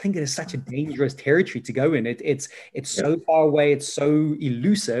 I think it is such a dangerous territory to go in. It's so far away, it's so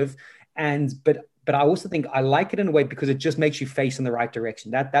elusive, but I also think I like it in a way because it just makes you face in the right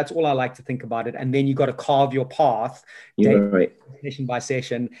direction. That's all I like to think about it. And then you got to carve your path session by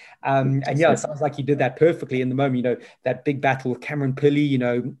session. It sounds like you did that perfectly in the moment. That big battle with Cameron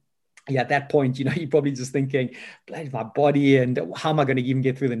Pilley, at that point, you're probably just thinking, my body, and how am I going to even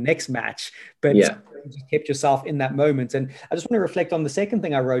get through the next match? But you just kept yourself in that moment. And I just want to reflect on the second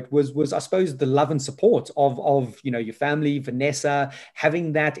thing I wrote was I suppose the love and support of your family, Vanessa,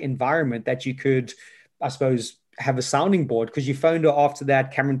 having that environment that you could, I suppose, have a sounding board, because you phoned her after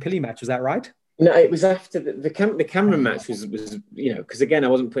that Cameron Pilley match. Was that right? No, it was after the Cameron match was because again I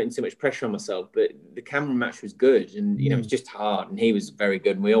wasn't putting too much pressure on myself, but the Cameron match was good, and it was just hard, and he was very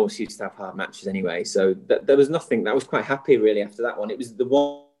good, and we always used to have hard matches anyway, so there was nothing. I was quite happy really after that one. It was the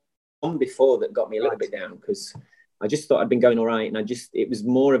one before that got me a little bit down, because I just thought I'd been going all right, and it was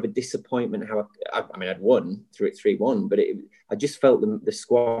more of a disappointment how I'd won through it 3-1, but I just felt the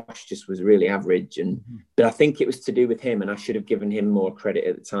squash just was really average, but I think it was to do with him, and I should have given him more credit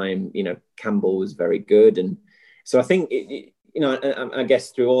at the time. Campbell was very good, and so I think I guess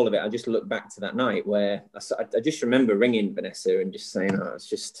through all of it, I just look back to that night where I just remember ringing Vanessa and just saying, "Oh, it's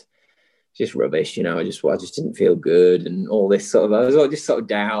just rubbish," I just didn't feel good, and all this sort of, I was just sort of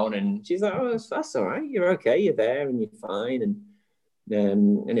down, and she's like, "Oh, that's all right. You're okay. You're there, and you're fine." And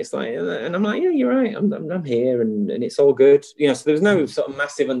it's like, and I'm like, "Yeah, you're right. I'm here, and it's all good." So there was no sort of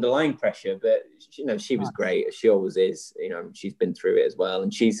massive underlying pressure, but she was great, as she always is. She's been through it as well,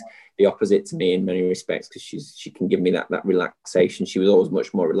 and she's the opposite to me in many respects, because she can give me that relaxation. She was always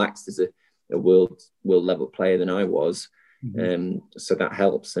much more relaxed as a world level player than I was. So that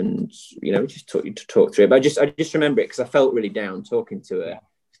helps, and just taught you to talk through it. But I just remember it because I felt really down talking to her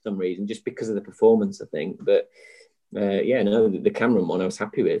for some reason, just because of the performance, I think. But the Cameron one I was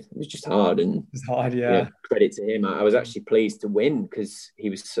happy with. It was just hard, and it's hard. Credit to him. I was actually pleased to win, because he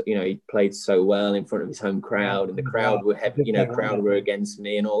was, he played so well in front of his home crowd, and the crowd were heavy, crowd were against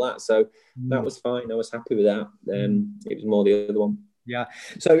me and all that. So that was fine. I was happy with that. It was more the other one. Yeah.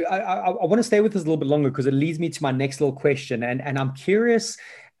 So I want to stay with this a little bit longer, because it leads me to my next little question. And I'm curious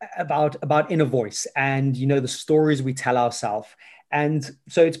about inner voice and, the stories we tell ourselves. And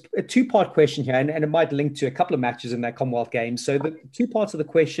so it's a two-part question here, and it might link to a couple of matches in that Commonwealth Games. So the two parts of the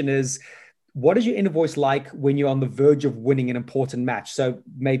question is, what is your inner voice like when you're on the verge of winning an important match? So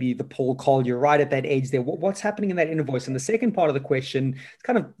maybe the Paul Cole, you're right at that edge there. What's happening in that inner voice? And the second part of the question, it's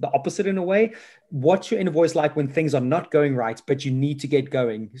kind of the opposite in a way. What's your inner voice like when things are not going right, but you need to get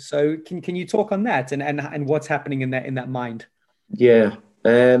going? So can you talk on that and what's happening in that mind? Yeah.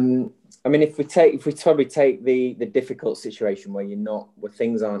 If we probably take the difficult situation where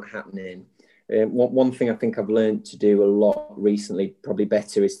things aren't happening. One thing I think I've learned to do a lot recently, probably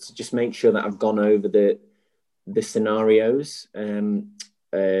better, is to just make sure that I've gone over the scenarios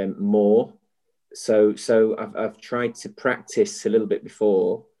more. So I've tried to practice a little bit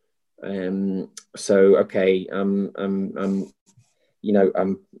before. I'm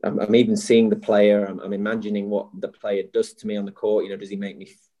even seeing the player. I'm imagining what the player does to me on the court. Does he make me,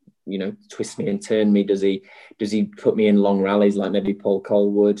 twist me and turn me? Does he put me in long rallies like maybe Paul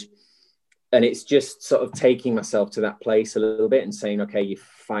Cole would? And it's just sort of taking myself to that place a little bit and saying, okay, you're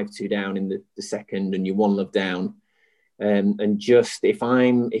 5-2 down in the second and you're 1-love down. And just if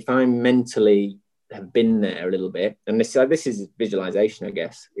I'm mentally have been there a little bit. And this is visualization, I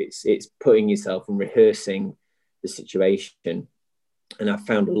guess. It's putting yourself and rehearsing the situation. And I've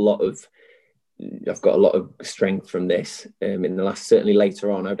got a lot of strength from this in the last, certainly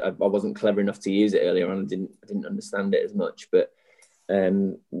later on. I wasn't clever enough to use it earlier on. I didn't understand it as much, but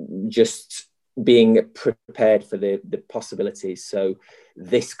just being prepared for the possibilities. So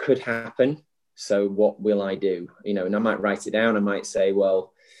this could happen. So what will I do? And I might write it down. I might say,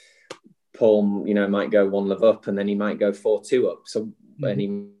 well, Paul, might go 1-love up, and then he might go 4-2 up. So, and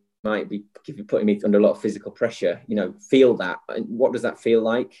he might be putting me under a lot of physical pressure. Feel that. What does that feel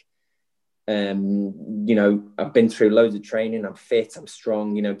like? I've been through loads of training. I'm fit. I'm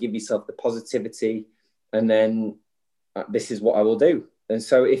strong. Give yourself the positivity, and then this is what I will do. And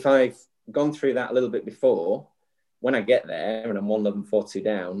so, if I've gone through that a little bit before, when I get there and I'm 1-love and 4-2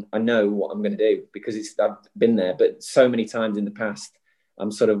 down, I know what I'm going to do, because I've been there. But so many times in the past,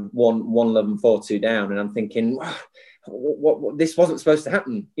 I'm sort of 1-love and 4-2 down, and I'm thinking, what this wasn't supposed to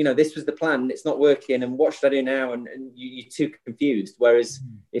happen. This was the plan. It's not working. And what should I do now? And you're too confused. Whereas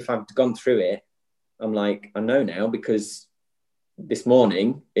if I've gone through it, I'm like, I know now, because this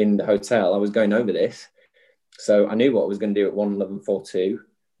morning in the hotel, I was going over this. So I knew what I was going to do at 1-love and 4-2.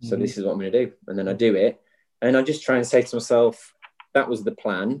 So this is what I'm going to do. And then I do it. And I just try and say to myself, that was the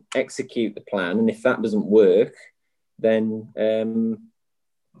plan, execute the plan. And if that doesn't work, then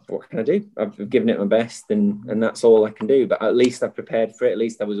what can I do? I've given it my best, and that's all I can do. But at least I've prepared for it. At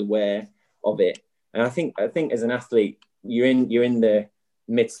least I was aware of it. And I think as an athlete, you're in the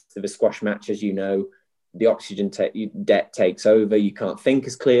midst of a squash match, as you know, the oxygen debt takes over. You can't think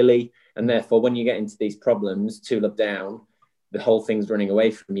as clearly. And therefore, when you get into these problems, 2-love down, the whole thing's running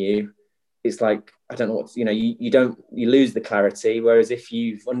away from you. It's like, I don't know what, you lose the clarity. Whereas if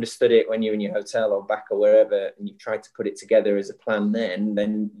you've understood it when you're in your hotel or back or wherever, and you've tried to put it together as a plan,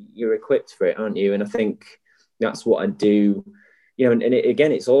 then you're equipped for it, aren't you? And I think that's what I do,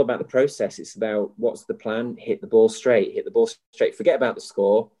 again, it's all about the process. It's about, what's the plan? Hit the ball straight, forget about the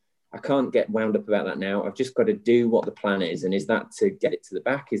score. I can't get wound up about that now. I've just got to do what the plan is. And is that to get it to the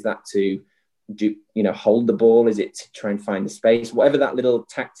back? Is that to hold the ball? Is it to try and find the space? Whatever that little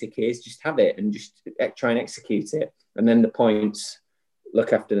tactic is, just have it and just try and execute it. And then the points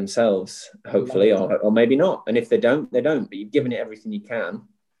look after themselves, hopefully, or maybe not. And if they don't, they don't. But you've given it everything you can.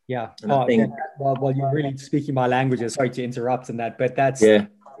 Yeah. Well, you're really speaking my language. Sorry to interrupt in that, but that's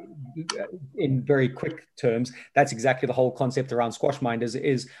in very quick terms, that's exactly the whole concept around SquashMind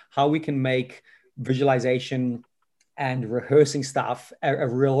is how we can make visualization and rehearsing stuff a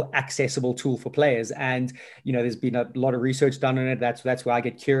real accessible tool for players. And, there's been a lot of research done on it. That's where I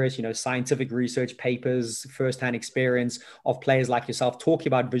get curious, scientific research papers, firsthand experience of players like yourself talking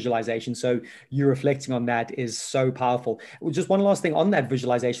about visualization. So you reflecting on that is so powerful. Just one last thing on that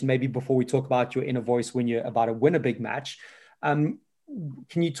visualization, maybe before we talk about your inner voice when you're about to win a big match.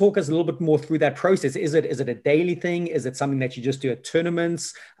 Can you talk us a little bit more through that process? Is it a daily thing? Is it something that you just do at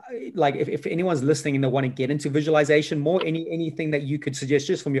tournaments? Like if anyone's listening and they want to get into visualization more, anything that you could suggest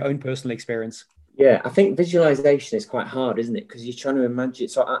just from your own personal experience? Yeah, I think visualization is quite hard, isn't it? Because you're trying to imagine.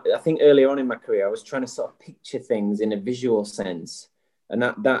 So I think earlier on in my career, I was trying to sort of picture things in a visual sense. And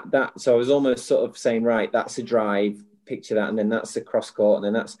so I was almost sort of saying, right, that's a drive, picture that, and then that's a cross court,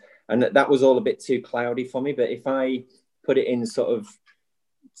 and then that was all a bit too cloudy for me. But if I put it in sort of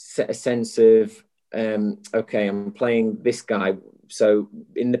a sense of, okay, I'm playing this guy. So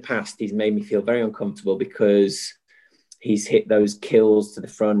in the past, he's made me feel very uncomfortable because he's hit those kills to the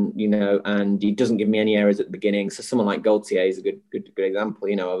front, and he doesn't give me any errors at the beginning. So someone like Gaultier is a good example.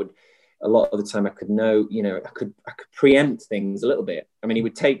 A lot of the time I could know, I could preempt things a little bit. I mean, he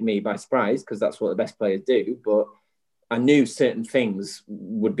would take me by surprise because that's what the best players do, but I knew certain things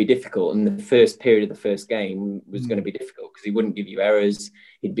would be difficult, and the first period of the first game was going to be difficult because he wouldn't give you errors.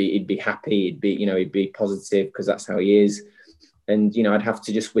 He'd be happy. He'd be positive because that's how he is. And, I'd have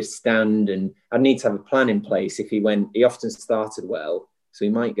to just withstand, and I'd need to have a plan in place. If he often started well. So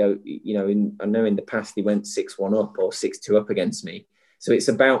he might go, I know in the past he went 6-1 up or 6-2 up against me. So it's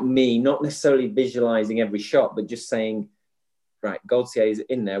about me, not necessarily visualizing every shot, but just saying, right, Gaultier is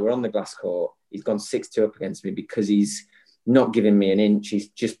in there. We're on the glass court. He's gone 6-2 up against me because he's not giving me an inch. He's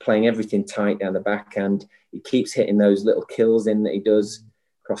just playing everything tight down the backhand. He keeps hitting those little kills in that he does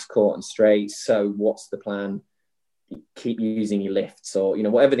cross court and straight. So what's the plan? Keep using your lifts, or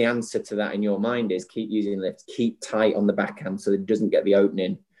whatever the answer to that in your mind is. Keep using lifts. Keep tight on the backhand so that he doesn't get the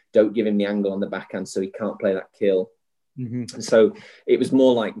opening. Don't give him the angle on the backhand so he can't play that kill. Mm-hmm. And so it was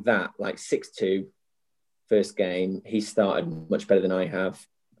more like that, like 6-2 first game. He started much better than I have.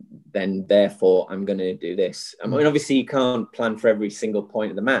 Then therefore I'm going to do this. I mean, obviously you can't plan for every single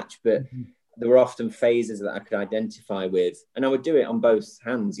point of the match, but there were often phases that I could identify with, and I would do it on both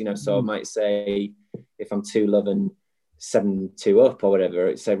hands, you know. So I might say, if I'm 2-love and 7-2 up or whatever,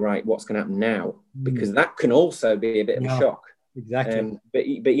 I'd say, right, what's going to happen now? Because that can also be a bit of a shock. Exactly.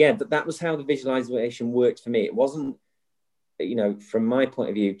 But yeah, that was how the visualization worked for me. It wasn't, you know, from my point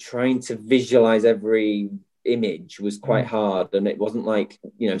of view, trying to visualize every image was quite hard, and it wasn't like,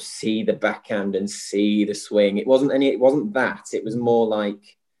 you know, see the backhand and see the swing. It wasn't that. It was more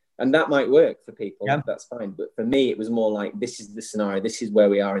like, and that might work for people, that's fine, but for me it was more like, this is the scenario, this is where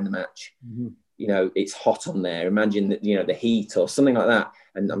we are in the match. You know, it's hot on there, imagine that, you know, the heat or something like that,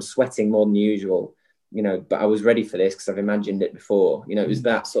 and I'm sweating more than usual, you know, but I was ready for this because I've imagined it before. You know, it was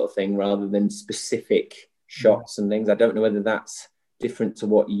that sort of thing rather than specific shots and things. I don't know whether that's different to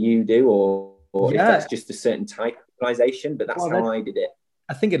what you do, or if that's just a certain type of visualization, but that's how I did it.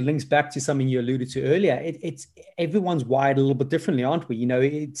 I think it links back to something you alluded to earlier. It's everyone's wired a little bit differently, aren't we? You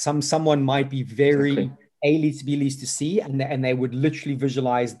know, someone might be very A to B least to C, and they would literally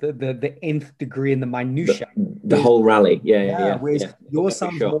visualize the nth degree in the minutia, the whole rally. Whereas yours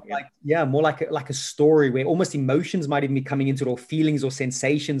sounds more like a story where almost emotions might even be coming into it, or feelings or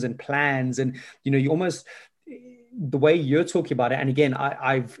sensations and plans, and you know, you almost, the way you're talking about it, and again,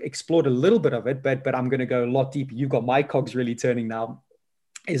 I've explored a little bit of it, but I'm going to go a lot deeper. You've got my cogs really turning now.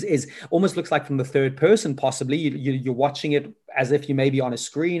 Is almost looks like from the third person, possibly. You're watching it as if you may be on a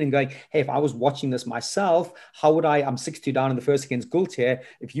screen and going, hey, if I was watching this myself, how would I'm 6-2 down in the first against Gult here.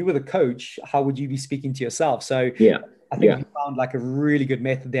 If you were the coach, how would you be speaking to yourself? So I think you found like a really good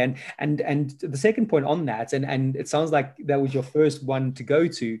method then. And the second point on that, and it sounds like that was your first one to go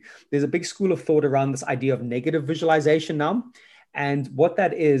to, there's a big school of thought around this idea of negative visualization now. And what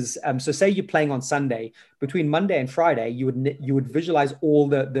that is, so say you're playing on Sunday, between Monday and Friday, you would visualize all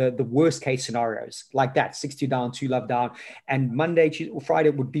the worst case scenarios like that, 6-2 down, 2-love down. And Monday, Tuesday, or Friday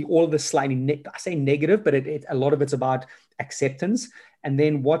would be all of the slightly, I say negative, but a lot of it's about acceptance. And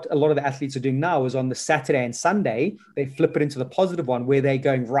then what a lot of the athletes are doing now is on the Saturday and Sunday, they flip it into the positive one where they're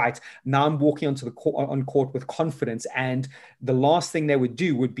going, right, now I'm walking onto the on court with confidence. And the last thing they would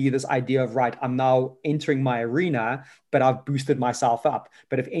do would be this idea of, right, I'm now entering my arena, but I've boosted myself up.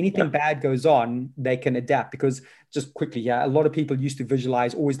 But if anything bad goes on, they can adapt. Because just quickly, a lot of people used to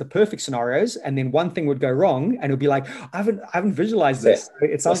visualize always the perfect scenarios, and then one thing would go wrong and it would be like, I haven't visualized this.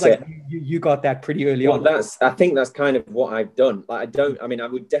 It sounds like you got that pretty early on. I think that's kind of what I've done. Like, I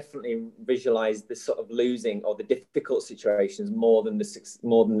would definitely visualize the sort of losing or the difficult situations more than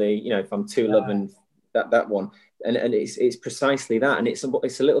the, you know, if I'm 2-love and that one. And it's precisely that. And it's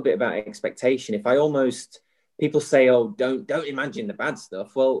a little bit about expectation. If I almost, people say, oh, don't imagine the bad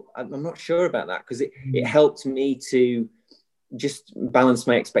stuff. Well, I'm not sure about that, because it helped me to just balance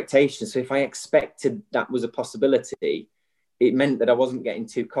my expectations. So if I expected that was a possibility, it meant that I wasn't getting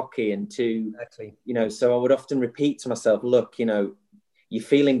too cocky and too, you know, so I would often repeat to myself, look, you know, you're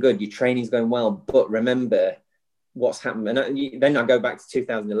feeling good, your training's going well, but remember what's happened. And then I go back to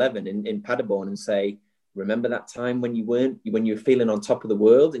 2011 in Paderborn and say, remember that time when you were feeling on top of the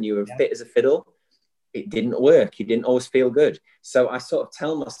world and you were fit as a fiddle? It didn't work. You didn't always feel good. So I sort of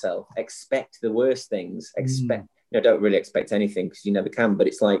tell myself, expect the worst things, don't really expect anything because you never can, but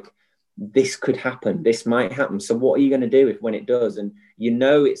it's like, this could happen, this might happen. So what are you going to do when it does? And you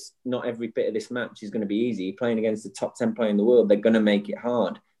know, it's not every bit of this match is going to be easy. You're playing against the top 10 player in the world. They're going to make it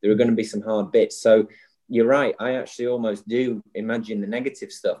hard. There are going to be some hard bits. So you're right. I actually almost do imagine the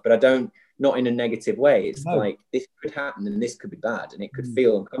negative stuff, but I don't, not in a negative way. It's like, this could happen and this could be bad and it could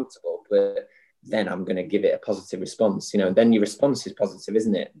feel uncomfortable, but then I'm going to give it a positive response, you know, and then your response is positive,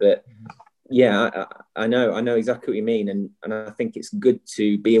 isn't it? But I know exactly what you mean. And I think it's good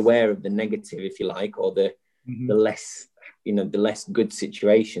to be aware of the negative, if you like, or the less, you know, the less good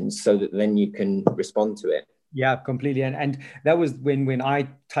situations, so that then you can respond to it. Yeah, completely. And that was when I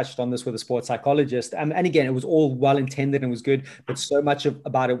touched on this with a sports psychologist. And again, it was all well intended and was good, but so much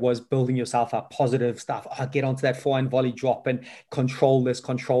about it was building yourself up, positive stuff. Get onto that forehand volley drop and control this,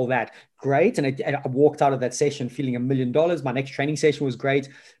 control that. Great. And I walked out of that session feeling $1 million. My next training session was great.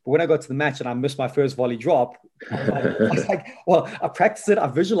 But when I got to the match and I missed my first volley drop, I was like, well, I practiced it. I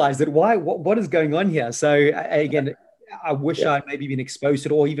visualized it. Why? What is going on here? So again, I wish I'd maybe been exposed to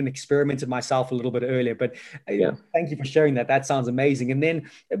it or even experimented myself a little bit earlier, but thank you for sharing that. That sounds amazing. And then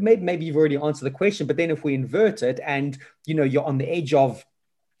maybe you've already answered the question, but then if we invert it and, you know, you're on the edge of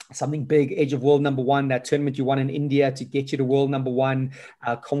something big, edge of world number one, that tournament you won in India to get you to world number one,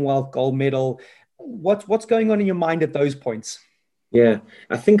 Commonwealth gold medal. What's going on in your mind at those points? Yeah,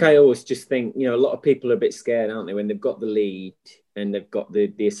 I think I always just think, you know, a lot of people are a bit scared, aren't they, when they've got the lead and they've got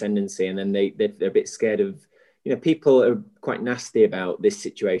the ascendancy, and then they're a bit scared of people are quite nasty about this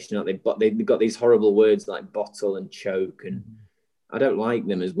situation, aren't they? But they've got these horrible words like bottle and choke, and I don't like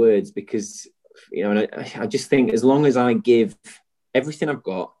them as words because, and I just think as long as I give everything I've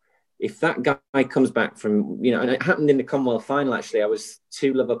got, if that guy comes back from, and it happened in the Commonwealth final, actually, I was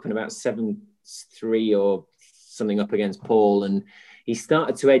 2-love up and about 7-3 or something up against Paul, and he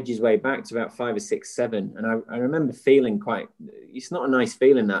started to edge his way back to about 5 or 6, 7. And I remember feeling it's not a nice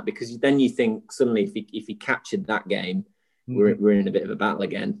feeling, that, because then you think suddenly if he captured that game, we're in a bit of a battle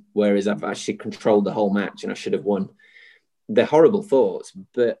again. Whereas I've actually controlled the whole match and I should have won. They're horrible thoughts,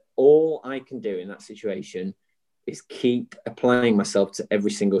 but all I can do in that situation is keep applying myself to every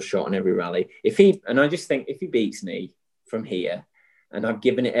single shot and every rally. I just think if he beats me from here and I've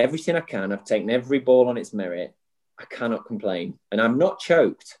given it everything I can, I've taken every ball on its merit, I cannot complain. And I'm not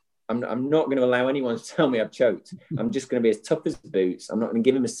choked. I'm not going to allow anyone to tell me I've choked. I'm just going to be as tough as boots. I'm not going to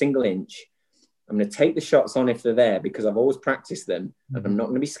give him a single inch. I'm going to take the shots on if they're there because I've always practiced them, and I'm not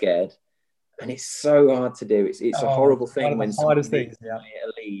going to be scared. And it's so hard to do. It's a horrible thing when someone beats me at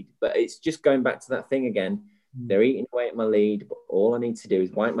a lead. But it's just going back to that thing again. They're eating away at my lead, but all I need to do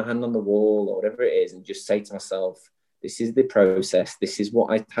is wipe my hand on the wall or whatever it is and just say to myself, this is the process. This is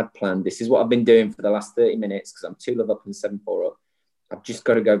what I had planned. This is what I've been doing for the last 30 minutes because I'm 2-love up and 7-4 up. I've just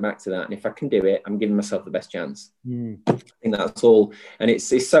got to go back to that. And if I can do it, I'm giving myself the best chance. I think that's all. And it's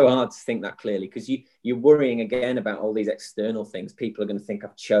so hard to think that clearly because you're worrying again about all these external things. People are going to think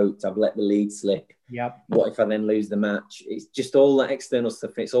I've choked. I've let the lead slip. Yep. What if I then lose the match? It's just all that external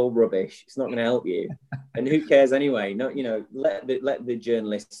stuff. It's all rubbish. It's not going to help you. And who cares anyway? No, let the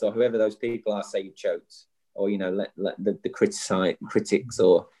journalists or whoever those people are say you choked. Or, let the critics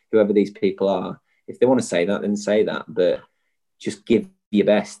or whoever these people are, if they want to say that, then say that. But just give your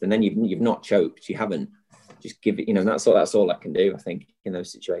best. And then you've not choked. You haven't. Just give it, that's all I can do, I think, in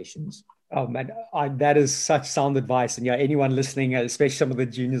those situations. Oh man, that is such sound advice. And anyone listening, especially some of the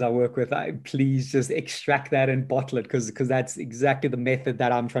juniors I work with, please just extract that and bottle it because that's exactly the method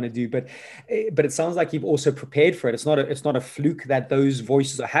that I'm trying to do. But it sounds like you've also prepared for it. It's not a fluke that those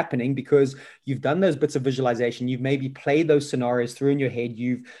voices are happening because you've done those bits of visualization. You've maybe played those scenarios through in your head.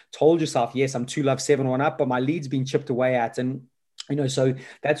 You've told yourself, yes, I'm 2-love 7-1 up, but my lead's been chipped away at. And so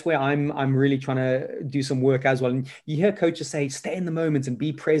that's where I'm really trying to do some work as well. And you hear coaches say, stay in the moment and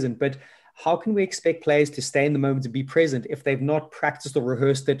be present. But how can we expect players to stay in the moment and be present if they've not practiced or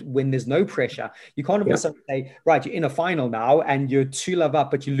rehearsed it when there's no pressure? You can't also say, right, you're in a final now and you're 2-love up,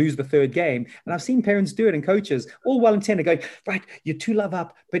 but you lose the third game. And I've seen parents do it and coaches, all well intended, going, right, you're 2-love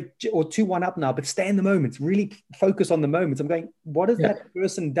up, or 2-1 up now, but stay in the moment, really focus on the moment. I'm going, what has that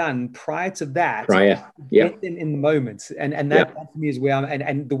person done prior to that? Get them in the moment. And that to me is where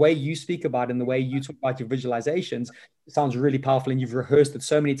and the way you speak about it and the way you talk about your visualizations sounds really powerful. And you've rehearsed it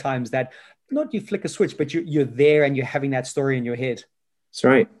so many times that not you flick a switch, but you're there and you're having that story in your head. That's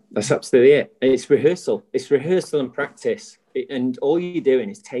right. That's absolutely it. It's rehearsal. It's rehearsal and practice. And all you're doing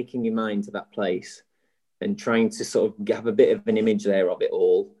is taking your mind to that place and trying to sort of have a bit of an image there of it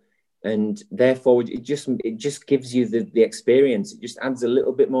all. And therefore, it just gives you the experience. It just adds a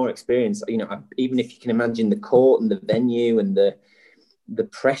little bit more experience. Even if you can imagine the court and the venue and the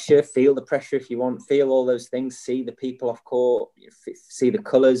pressure, feel the pressure if you want, feel all those things, see the people off court, see the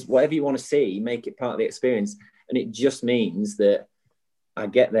colours, whatever you want to see, make it part of the experience. And it just means that I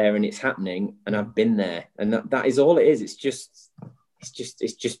get there and it's happening and I've been there. And that is all it is. It's just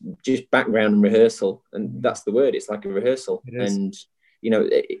background and rehearsal. And that's the word. It's like a rehearsal. And,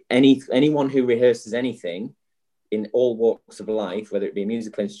 anyone who rehearses anything in all walks of life, whether it be a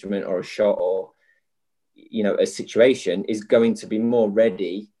musical instrument or a shot or, a situation, is going to be more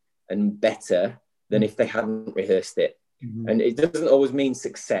ready and better than if they hadn't rehearsed it. And it doesn't always mean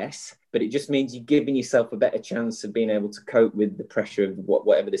success, but it just means you're giving yourself a better chance of being able to cope with the pressure of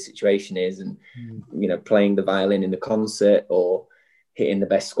whatever the situation is. And, playing the violin in the concert or hitting the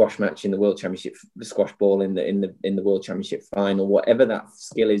best squash match in the World Championship, the squash ball in the World Championship final, whatever that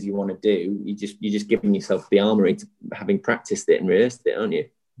skill is you want to do, you're just giving yourself the armory to having practiced it and rehearsed it, aren't you?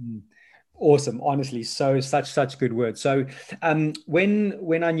 Awesome. Honestly, such good words. So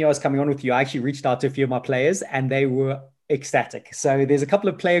when I knew I was coming on with you, I actually reached out to a few of my players and they were ecstatic. So there's a couple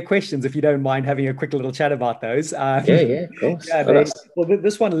of player questions, if you don't mind having a quick little chat about those. Of course.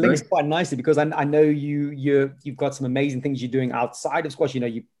 This one links quite nicely because I know you've got some amazing things you're doing outside of squash.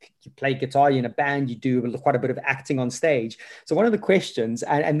 You play guitar, you're in a band, you do quite a bit of acting on stage. So one of the questions,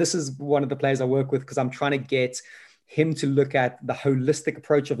 and this is one of the players I work with because I'm trying to get him to look at the holistic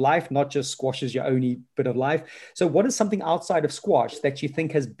approach of life, not just squash as your only bit of life. So what is something outside of squash that you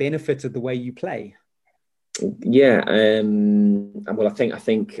think has benefited the way you play? Yeah, well, I think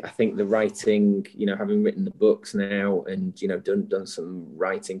the writing, having written the books now, and done some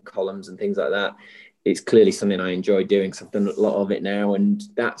writing columns and things like that, it's clearly something I enjoy doing. So I've done a lot of it now, and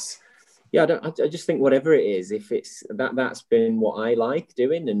that's, yeah, I just think whatever it is, if it's that's been what I like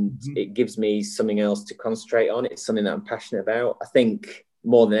doing, and it gives me something else to concentrate on. It's something that I'm passionate about. I think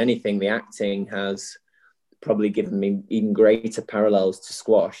more than anything, the acting has probably given me even greater parallels to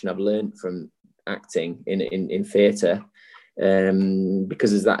squash, and I've learned from acting in theatre,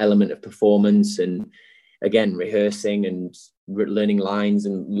 because there's that element of performance, and again, rehearsing and learning lines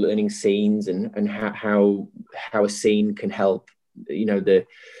and learning scenes, and how a scene can help, the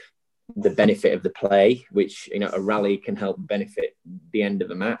benefit of the play, which a rally can help benefit the end of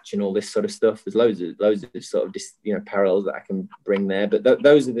a match, and all this sort of stuff. There's loads of sort of just parallels that I can bring there, but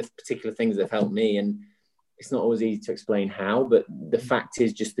those are the particular things that have helped me. And it's not always easy to explain how, but the fact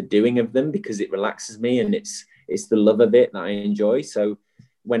is just the doing of them, because it relaxes me, and it's the love of it that I enjoy. So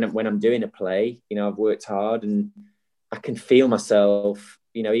when I'm doing a play, I've worked hard, and I can feel myself,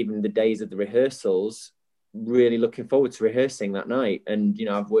 even the days of the rehearsals, really looking forward to rehearsing that night. And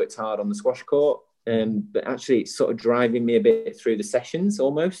I've worked hard on the squash court, but actually it's sort of driving me a bit through the sessions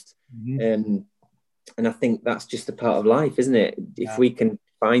almost. And I think that's just a part of life, isn't it? If we can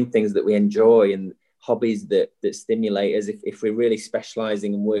find things that we enjoy and hobbies that stimulate us, if we're really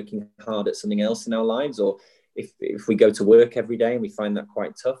specializing and working hard at something else in our lives, or if we go to work every day and we find that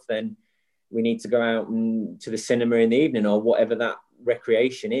quite tough, then we need to go out to the cinema in the evening, or whatever that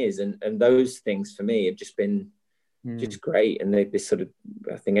recreation is. And those things for me have just been just great. And they sort of,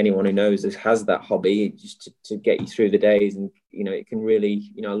 I think anyone who knows has that hobby, just to get you through the days, and it can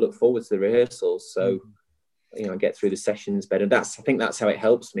really, I look forward to the rehearsals, so I get through the sessions better. I think that's how it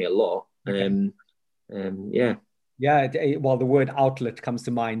helps me a lot. Yeah, well, the word outlet comes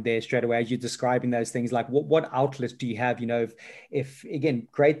to mind there straight away as you're describing those things. Like, what outlets do you have? If again,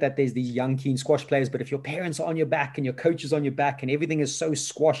 great that there's these young, keen squash players, but if your parents are on your back and your coach is on your back and everything is so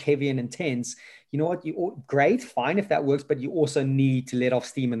squash heavy and intense, you know what? Great, fine if that works, but you also need to let off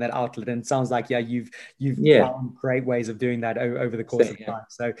steam in that outlet. And it sounds like, you've found great ways of doing that over the course of time.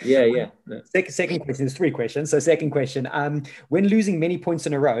 So second question, there's 3 questions. So second question, when losing many points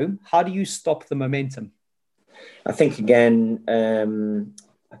in a row, how do you stop the momentum? I think again,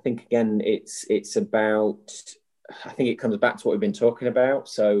 it's about, I think it comes back to what we've been talking about.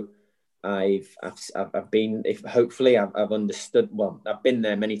 So I've been, hopefully I've understood, well, I've been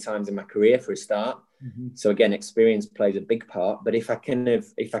there many times in my career for a start. So again, experience plays a big part, but if I can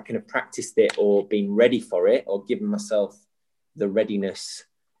have practiced it, or been ready for it, or given myself the readiness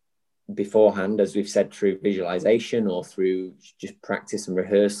beforehand, as we've said, through visualization or through just practice and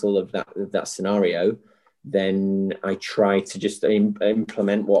rehearsal of that scenario, then I try to just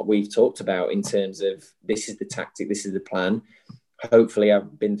implement what we've talked about in terms of, this is the tactic, this is the plan. Hopefully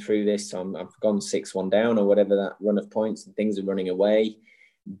I've been through this, so I've gone 6-1 down, or whatever that run of points, and things are running away,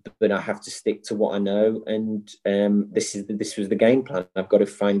 but I have to stick to what I know. And this was the game plan. I've got to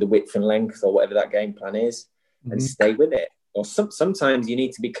find the width and length, or whatever that game plan is, and stay with it. Or sometimes you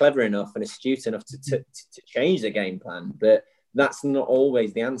need to be clever enough and astute enough to change the game plan, but that's not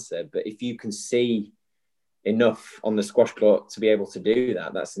always the answer. But if you can see enough on the squash court to be able to do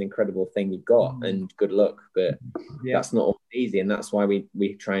that, that's an incredible thing you've got, and good luck. But that's not always easy, and that's why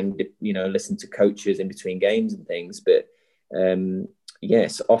we try and listen to coaches in between games and things. But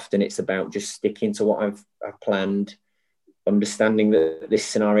yes, often it's about just sticking to what I've planned, understanding that this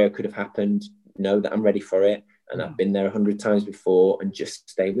scenario could have happened, know that I'm ready for it, and I've been there 100 times before, and just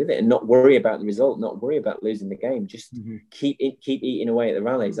stay with it and not worry about the result, not worry about losing the game. Just keep eating away at the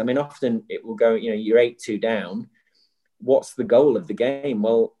rallies. I mean, often it will go, you're 8-2 down. What's the goal of the game?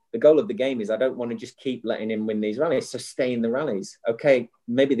 Well, the goal of the game is, I don't want to just keep letting him win these rallies, so stay in the rallies. Okay,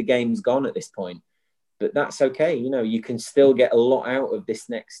 maybe the game's gone at this point, but that's okay. You can still get a lot out of this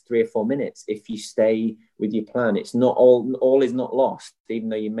next 3 or 4 minutes if you stay with your plan. It's not all is not lost, even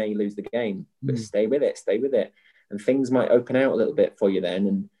though you may lose the game, but stay with it. And things might open out a little bit for you then.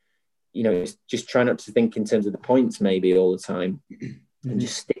 And, it's just try not to think in terms of the points maybe all the time, and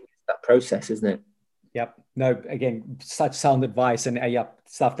just stick to that process, isn't it? Yep. No, again, such sound advice, and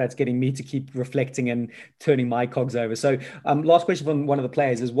stuff that's getting me to keep reflecting and turning my cogs over. So last question from one of the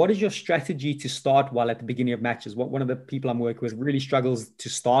players is, what is your strategy to start well at the beginning of matches? One of the people I'm working with really struggles to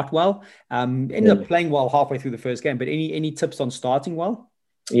start well, ended up playing well halfway through the first game, but any tips on starting well?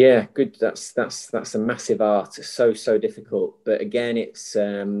 Yeah, good. That's a massive art. It's so difficult. But again, it's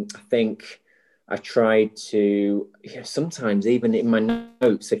I think I try to, sometimes even in my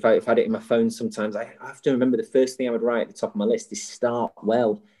notes, if I had it in my phone, sometimes I have to remember the first thing I would write at the top of my list is start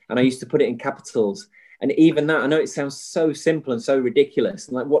well. And I used to put it in capitals. And even that, I know it sounds so simple and so ridiculous,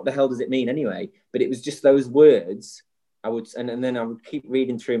 and like, what the hell does it mean anyway? But it was just those words. I would, and then I would keep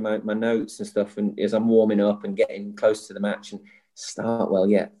reading through my notes and stuff, and as I'm warming up and getting close to the match, and start well,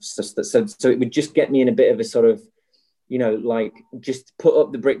 yeah. So it would just get me in a bit of a sort of, you know, like, just put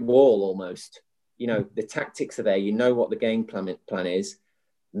up the brick wall almost. You know, the tactics are there. You know what the game plan is.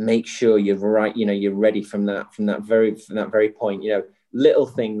 Make sure you're right. You know, you're ready from that very point. You know, little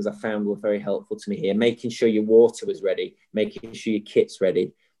things I found were very helpful to me here. Making sure your water was ready, making sure your kit's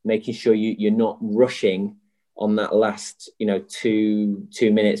ready, making sure you're not rushing on that last, you know, two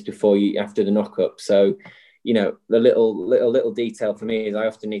minutes before you, after the knock up. So, you know, the little detail for me is I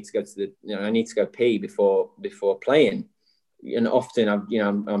often need to go to I need to go pee before playing. And often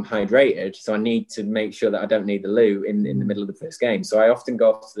I'm hydrated, so I need to make sure that I don't need the loo in the middle of the first game. So I often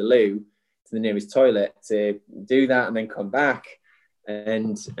go off to the loo, to the nearest toilet, to do that and then come back.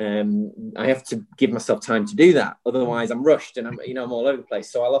 And I have to give myself time to do that. Otherwise I'm rushed and I'm all over the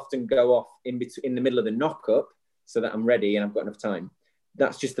place. So I'll often go off in the middle of the knock up so that I'm ready and I've got enough time.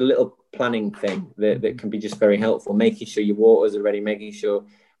 That's just a little planning thing that can be just very helpful. Making sure your waters are ready, making sure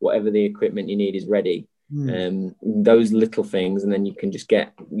whatever the equipment you need is ready. Those little things, and then you can just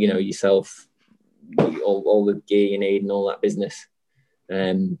get, you know, yourself all the gear you need and all that business.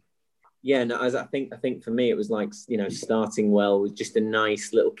 As I think for me it was like, you know, starting well with just a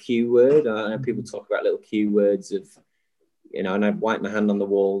nice little cue word. I know people talk about little cue words of, you know, and I'd wipe my hand on the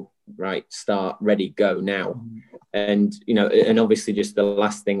wall, right, start, ready, go now. And, you know, and obviously just the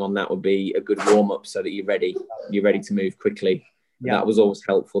last thing on that would be a good warm up so that you're ready to move quickly. Yeah. That was always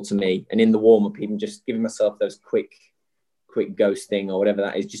helpful to me. And in the warm-up, even just giving myself those quick ghosting or whatever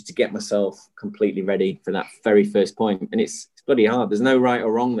that is, just to get myself completely ready for that very first point. And it's bloody hard. There's no right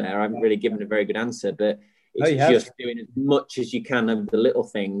or wrong there. I haven't really given a very good answer, but it's just doing as much as you can of the little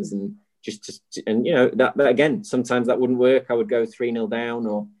things, and and you know, that again, sometimes that wouldn't work. I would go 3-0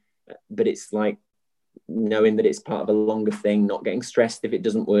 down, but it's like knowing that it's part of a longer thing, not getting stressed if it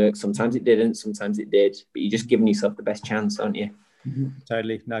doesn't work. Sometimes it didn't, sometimes it did, but you're just giving yourself the best chance, aren't you?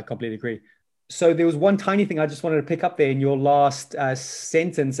 Totally. No, I completely agree. So there was one tiny thing I just wanted to pick up there in your last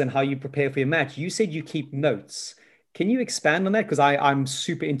sentence and how you prepare for your match. You said you keep notes. Can you expand on that? Because I'm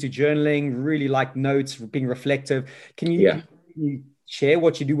super into journaling, really like notes, being reflective. Can you share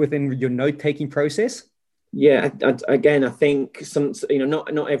what you do within your note-taking process? Yeah, I think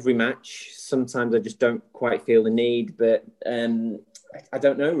not every match. Sometimes I just don't quite feel the need, but I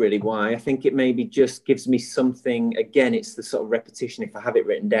don't know really why. I think it maybe just gives me something. Again, it's the sort of repetition. If I have it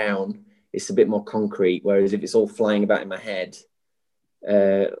written down, it's a bit more concrete. Whereas if it's all flying about in my head,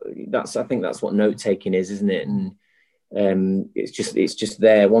 I think that's what note taking is, isn't it? And it's just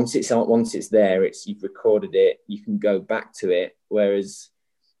there. Once it's there, you've recorded it. You can go back to it. Whereas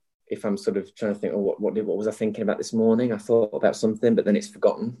if I'm sort of trying to think, what was I thinking about this morning? I thought about something, but then it's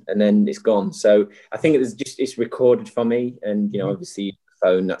forgotten and then it's gone. So I think it's recorded for me, and, you know, obviously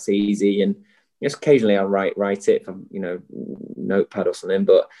phone, that's easy. And just occasionally I'll write it from, you know, notepad or something,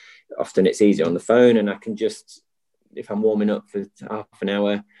 but often it's easier on the phone, and I can just, if I'm warming up for half an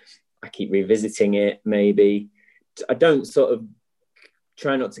hour, I keep revisiting it. Maybe I don't sort of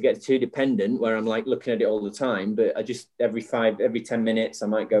try not to get too dependent where I'm like looking at it all the time, but I just every 10 minutes I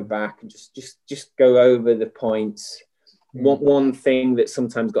might go back and just go over the points. One thing that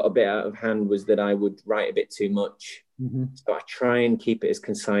sometimes got a bit out of hand was that I would write a bit too much. So I try and keep it as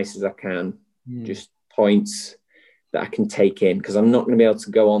concise as I can, just points that I can take in, because I'm not going to be able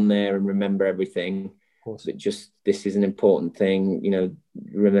to go on there and remember everything. But just, this is an important thing, you know,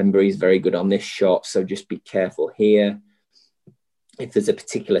 remember he's very good on this shot, so just be careful here. If there's a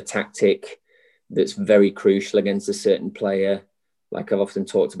particular tactic that's very crucial against a certain player, like I've often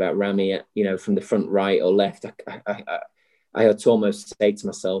talked about Rami, you know, from the front right or left, I had to almost say to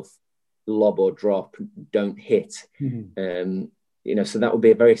myself, lob or drop, don't hit. You know, so that would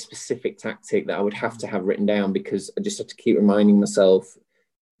be a very specific tactic that I would have to have written down, because I just have to keep reminding myself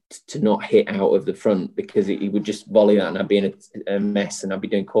to not hit out of the front, because he would just volley that and I'd be in a mess and I'd be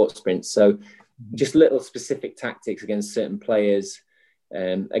doing court sprints. So just little specific tactics against certain players.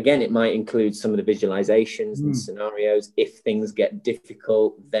 Again, it might include some of the visualizations and scenarios. If things get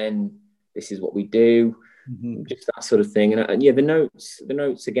difficult, then this is what we do. Just that sort of thing. And yeah, the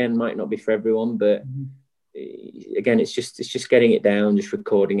notes again might not be for everyone, but again, it's just getting it down, just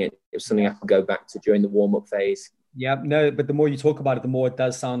recording it. It's something I can go back to during the warm-up phase. Yeah, no, but the more you talk about it, the more it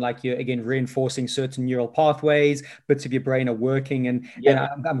does sound like you're, again, reinforcing certain neural pathways, bits of your brain are working. And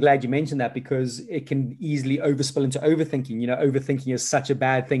I'm glad you mentioned that, because it can easily overspill into overthinking. You know, overthinking is such a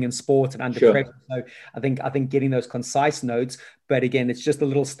bad thing in sport and under pressure. So I think getting those concise notes, But again, it's just a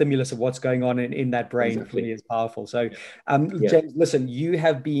little stimulus of what's going on in that brain. Exactly. For me is powerful. So, James, listen, you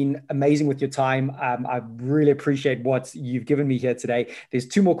have been amazing with your time. I really appreciate what you've given me here today. There's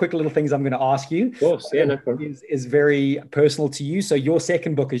two more quick little things I'm going to ask you. Of course, yeah, no problem. Is very personal to you. So your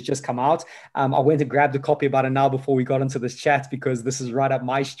second book has just come out. I went and grabbed a copy about an hour before we got into this chat because this is right up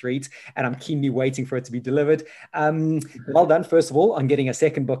my street and I'm keenly waiting for it to be delivered. Well done, first of all, on getting a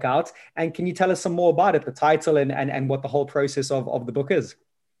second book out. And can you tell us some more about it, the title and what the whole process of the book is?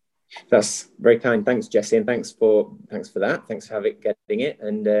 That's very kind. Thanks, Jesse. And thanks for that. Thanks for getting it.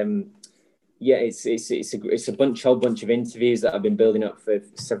 And yeah, it's a whole bunch of interviews that I've been building up for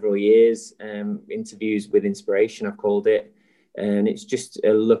several years. Interviews with inspiration, I've called it. And it's just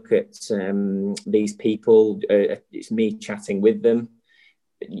a look at these people. It's me chatting with them.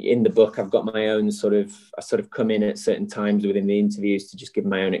 In the book, I've got my own I sort of come in at certain times within the interviews to just give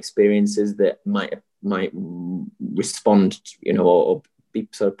my own experiences that might respond, or be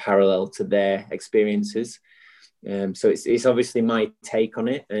sort of parallel to their experiences. So it's obviously my take on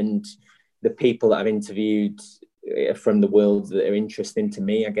it, and the people that I've interviewed from the world that are interesting to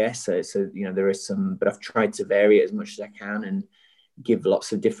me, I guess. So there is some, but I've tried to vary it as much as I can and give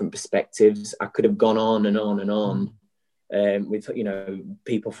lots of different perspectives. I could have gone on and on and on. With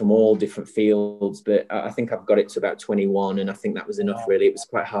people from all different fields, but I think I've got it to about 21, and I think that was enough. Really, it was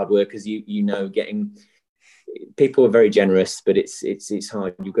quite hard work, as getting people are very generous, but it's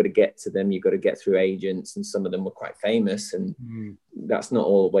hard. You've got to get to them. You've got to get through agents, and some of them were quite famous, and that's not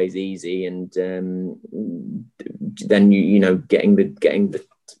always easy. And then getting the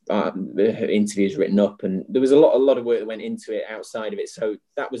interviews written up, and there was a lot of work that went into it outside of it, so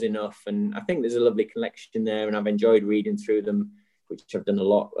that was enough. And I think there's a lovely collection there, and I've enjoyed reading through them, which I've done a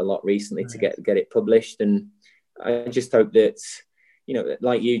lot recently to get it published. And I just hope that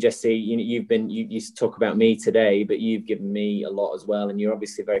like you, Jesse, you talk about me today, but you've given me a lot as well, and you're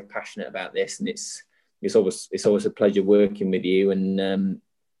obviously very passionate about this, and it's always a pleasure working with you. And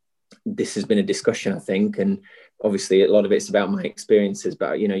this has been a discussion, I think, and obviously a lot of it's about my experiences,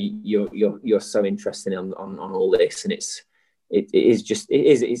 but you're so interested on all this, and it's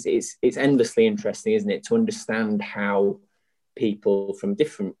endlessly interesting, isn't it, to understand how people from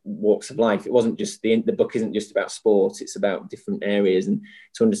different walks of life. It wasn't just the book isn't just about sports; it's about different areas, and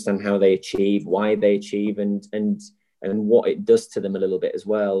to understand how they achieve, why they achieve, and what it does to them a little bit as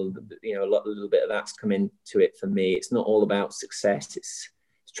well. A little bit of that's come into it for me. It's not all about success. It's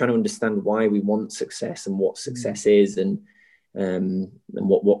trying to understand why we want success and what success is, and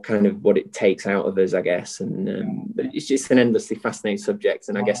what it takes out of us, I guess. And it's just an endlessly fascinating subject.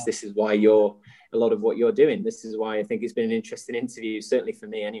 And I guess this is why a lot of what you're doing. This is why I think it's been an interesting interview, certainly for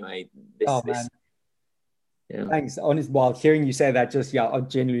me anyway. Thanks. Honestly, while hearing you say that, I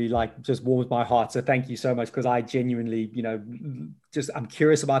genuinely just warms my heart. So thank you so much, because I genuinely, I'm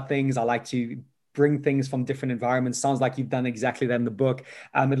curious about things. I like to bring things from different environments. Sounds like you've done exactly that in the book.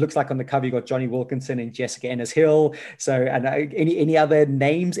 It looks like on the cover you got Johnny Wilkinson and Jessica Ennis-Hill. So, and any other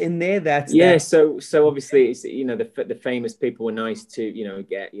names in there So obviously it's the famous people were nice to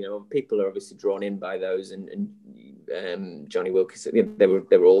get. People are obviously drawn in by those, and Johnny Wilkinson, they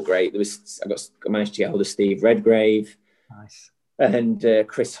were all great. I managed to get hold of Steve Redgrave. Nice. And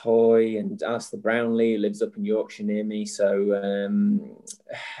Chris Hoy and Alistair Brownlee, who lives up in Yorkshire near me. So,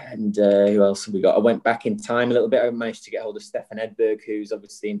 who else have we got? I went back in time a little bit. I managed to get hold of Stefan Edberg, who's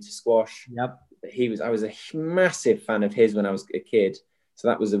obviously into squash. Yep. I was a massive fan of his when I was a kid. So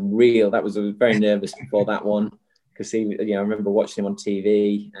I was very nervous before that one, because I remember watching him on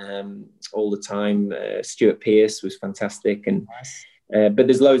TV all the time. Stuart Pearce was fantastic. And nice. But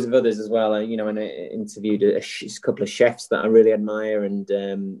there's loads of others as well. And I interviewed a couple of chefs that I really admire, and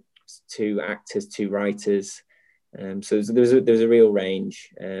 2 actors, 2 writers. So there's a real range.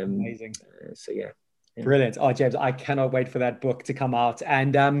 Amazing. So yeah. Brilliant. Oh, James, I cannot wait for that book to come out.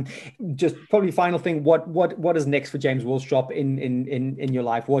 And just probably final thing, what is next for James Willstrop in your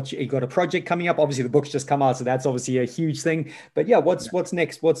life? You got a project coming up? Obviously, the book's just come out, so that's obviously a huge thing. But yeah, what's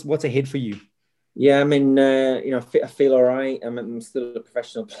next? What's ahead for you? Yeah, I mean, I feel all right. I'm still a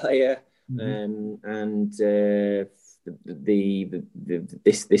professional player, and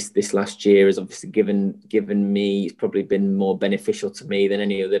this last year has obviously given me. It's probably been more beneficial to me than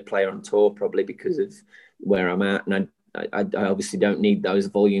any other player on tour, probably because of where I'm at, and I obviously don't need those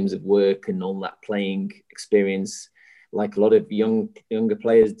volumes of work and all that playing experience like a lot of younger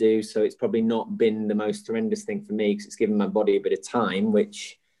players do. So it's probably not been the most horrendous thing for me, because it's given my body a bit of time,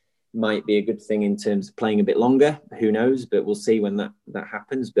 which might be a good thing in terms of playing a bit longer. Who knows? But we'll see when that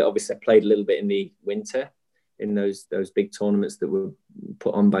happens. But obviously, I played a little bit in the winter in those big tournaments that were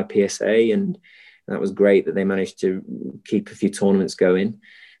put on by PSA, and that was great that they managed to keep a few tournaments going,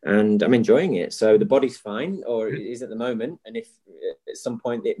 and I'm enjoying it. So the body's fine, or it is at the moment. And if at some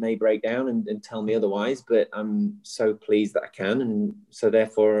point it may break down and tell me otherwise, but I'm so pleased that I can. And so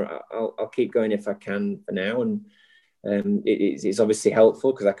therefore I'll keep going if I can for now. And it's obviously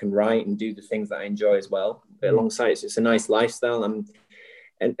helpful because I can write and do the things that I enjoy as well. But alongside it's a nice lifestyle. I'm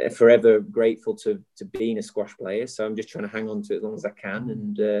forever grateful to being a squash player. So I'm just trying to hang on to it as long as I can,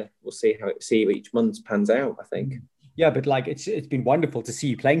 and we'll see how each month pans out, I think. Yeah, but like it's been wonderful to see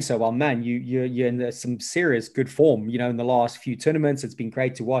you playing so well, man. You're in some serious good form, in the last few tournaments. It's been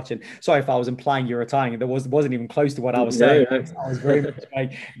great to watch. And sorry if I was implying you're retiring. That wasn't even close to what I was saying. No. I was very much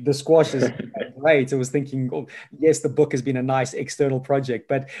like the squash is great. I was thinking, yes, the book has been a nice external project.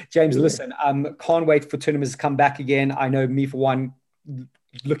 But James, listen, can't wait for tournaments to come back again. I know me for one,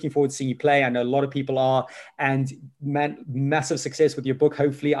 looking forward to seeing you play. I know a lot of people are, and man, massive success with your book.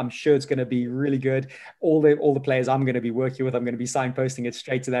 Hopefully, I'm sure it's going to be really good. All the players I'm going to be working with, I'm going to be signposting it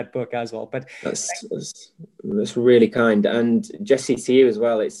straight to that book as well. But that's really kind, and Jesse, to you as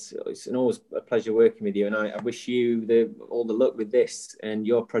well. It's always a pleasure working with you, and I wish you all the luck with this and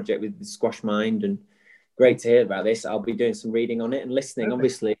your project with SquashMind. And great to hear about this. I'll be doing some reading on it and listening,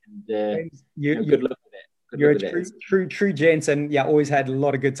 obviously. And good luck with it. You're a true gent, and always had a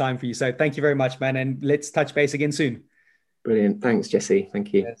lot of good time for you. So thank you very much, man. And let's touch base again soon. Brilliant. Thanks, Jesse.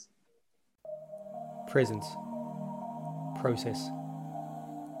 Thank you. Yes. Presence, process,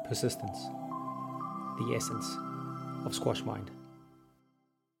 persistence, the essence of SquashMind.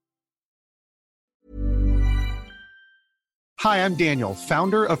 Hi, I'm Daniel,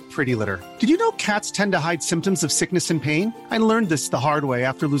 founder of Pretty Litter. Did you know cats tend to hide symptoms of sickness and pain? I learned this the hard way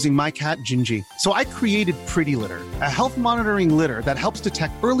after losing my cat, Gingy. So I created Pretty Litter, a health monitoring litter that helps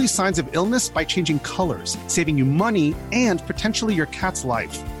detect early signs of illness by changing colors, saving you money and potentially your cat's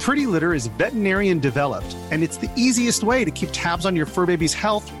life. Pretty Litter is veterinarian developed, and it's the easiest way to keep tabs on your fur baby's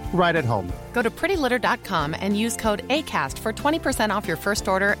health right at home. Go to prettylitter.com and use code ACAST for 20% off your first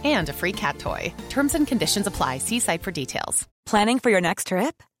order and a free cat toy. Terms and conditions apply. See site for details. Planning for your next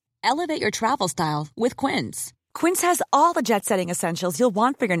trip? Elevate your travel style with Quince. Quince has all the jet-setting essentials you'll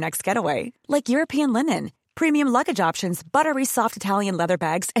want for your next getaway, like European linen, premium luggage options, buttery soft Italian leather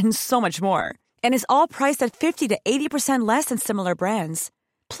bags, and so much more. And is all priced at 50 to 80% less than similar brands.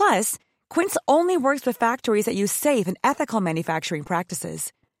 Plus, Quince only works with factories that use safe and ethical manufacturing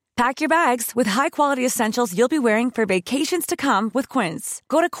practices. Pack your bags with high-quality essentials you'll be wearing for vacations to come with Quince.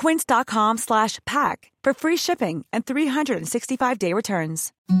 Go to quince.com/pack for free shipping and 365-day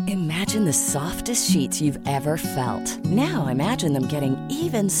returns. Imagine the softest sheets you've ever felt. Now imagine them getting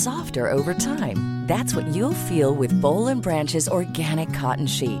even softer over time. That's what you'll feel with Boll & Branch's organic cotton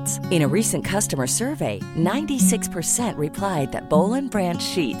sheets. In a recent customer survey, 96% replied that Boll & Branch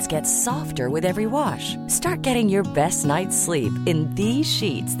sheets get softer with every wash. Start getting your best night's sleep in these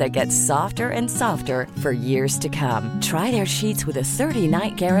sheets that get softer and softer for years to come. Try their sheets with a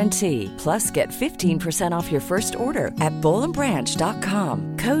 30-night guarantee. Plus, get 15% off your first order at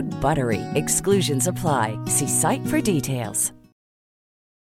bollandbranch.com. Code BUTTERY. Exclusions apply. See site for details.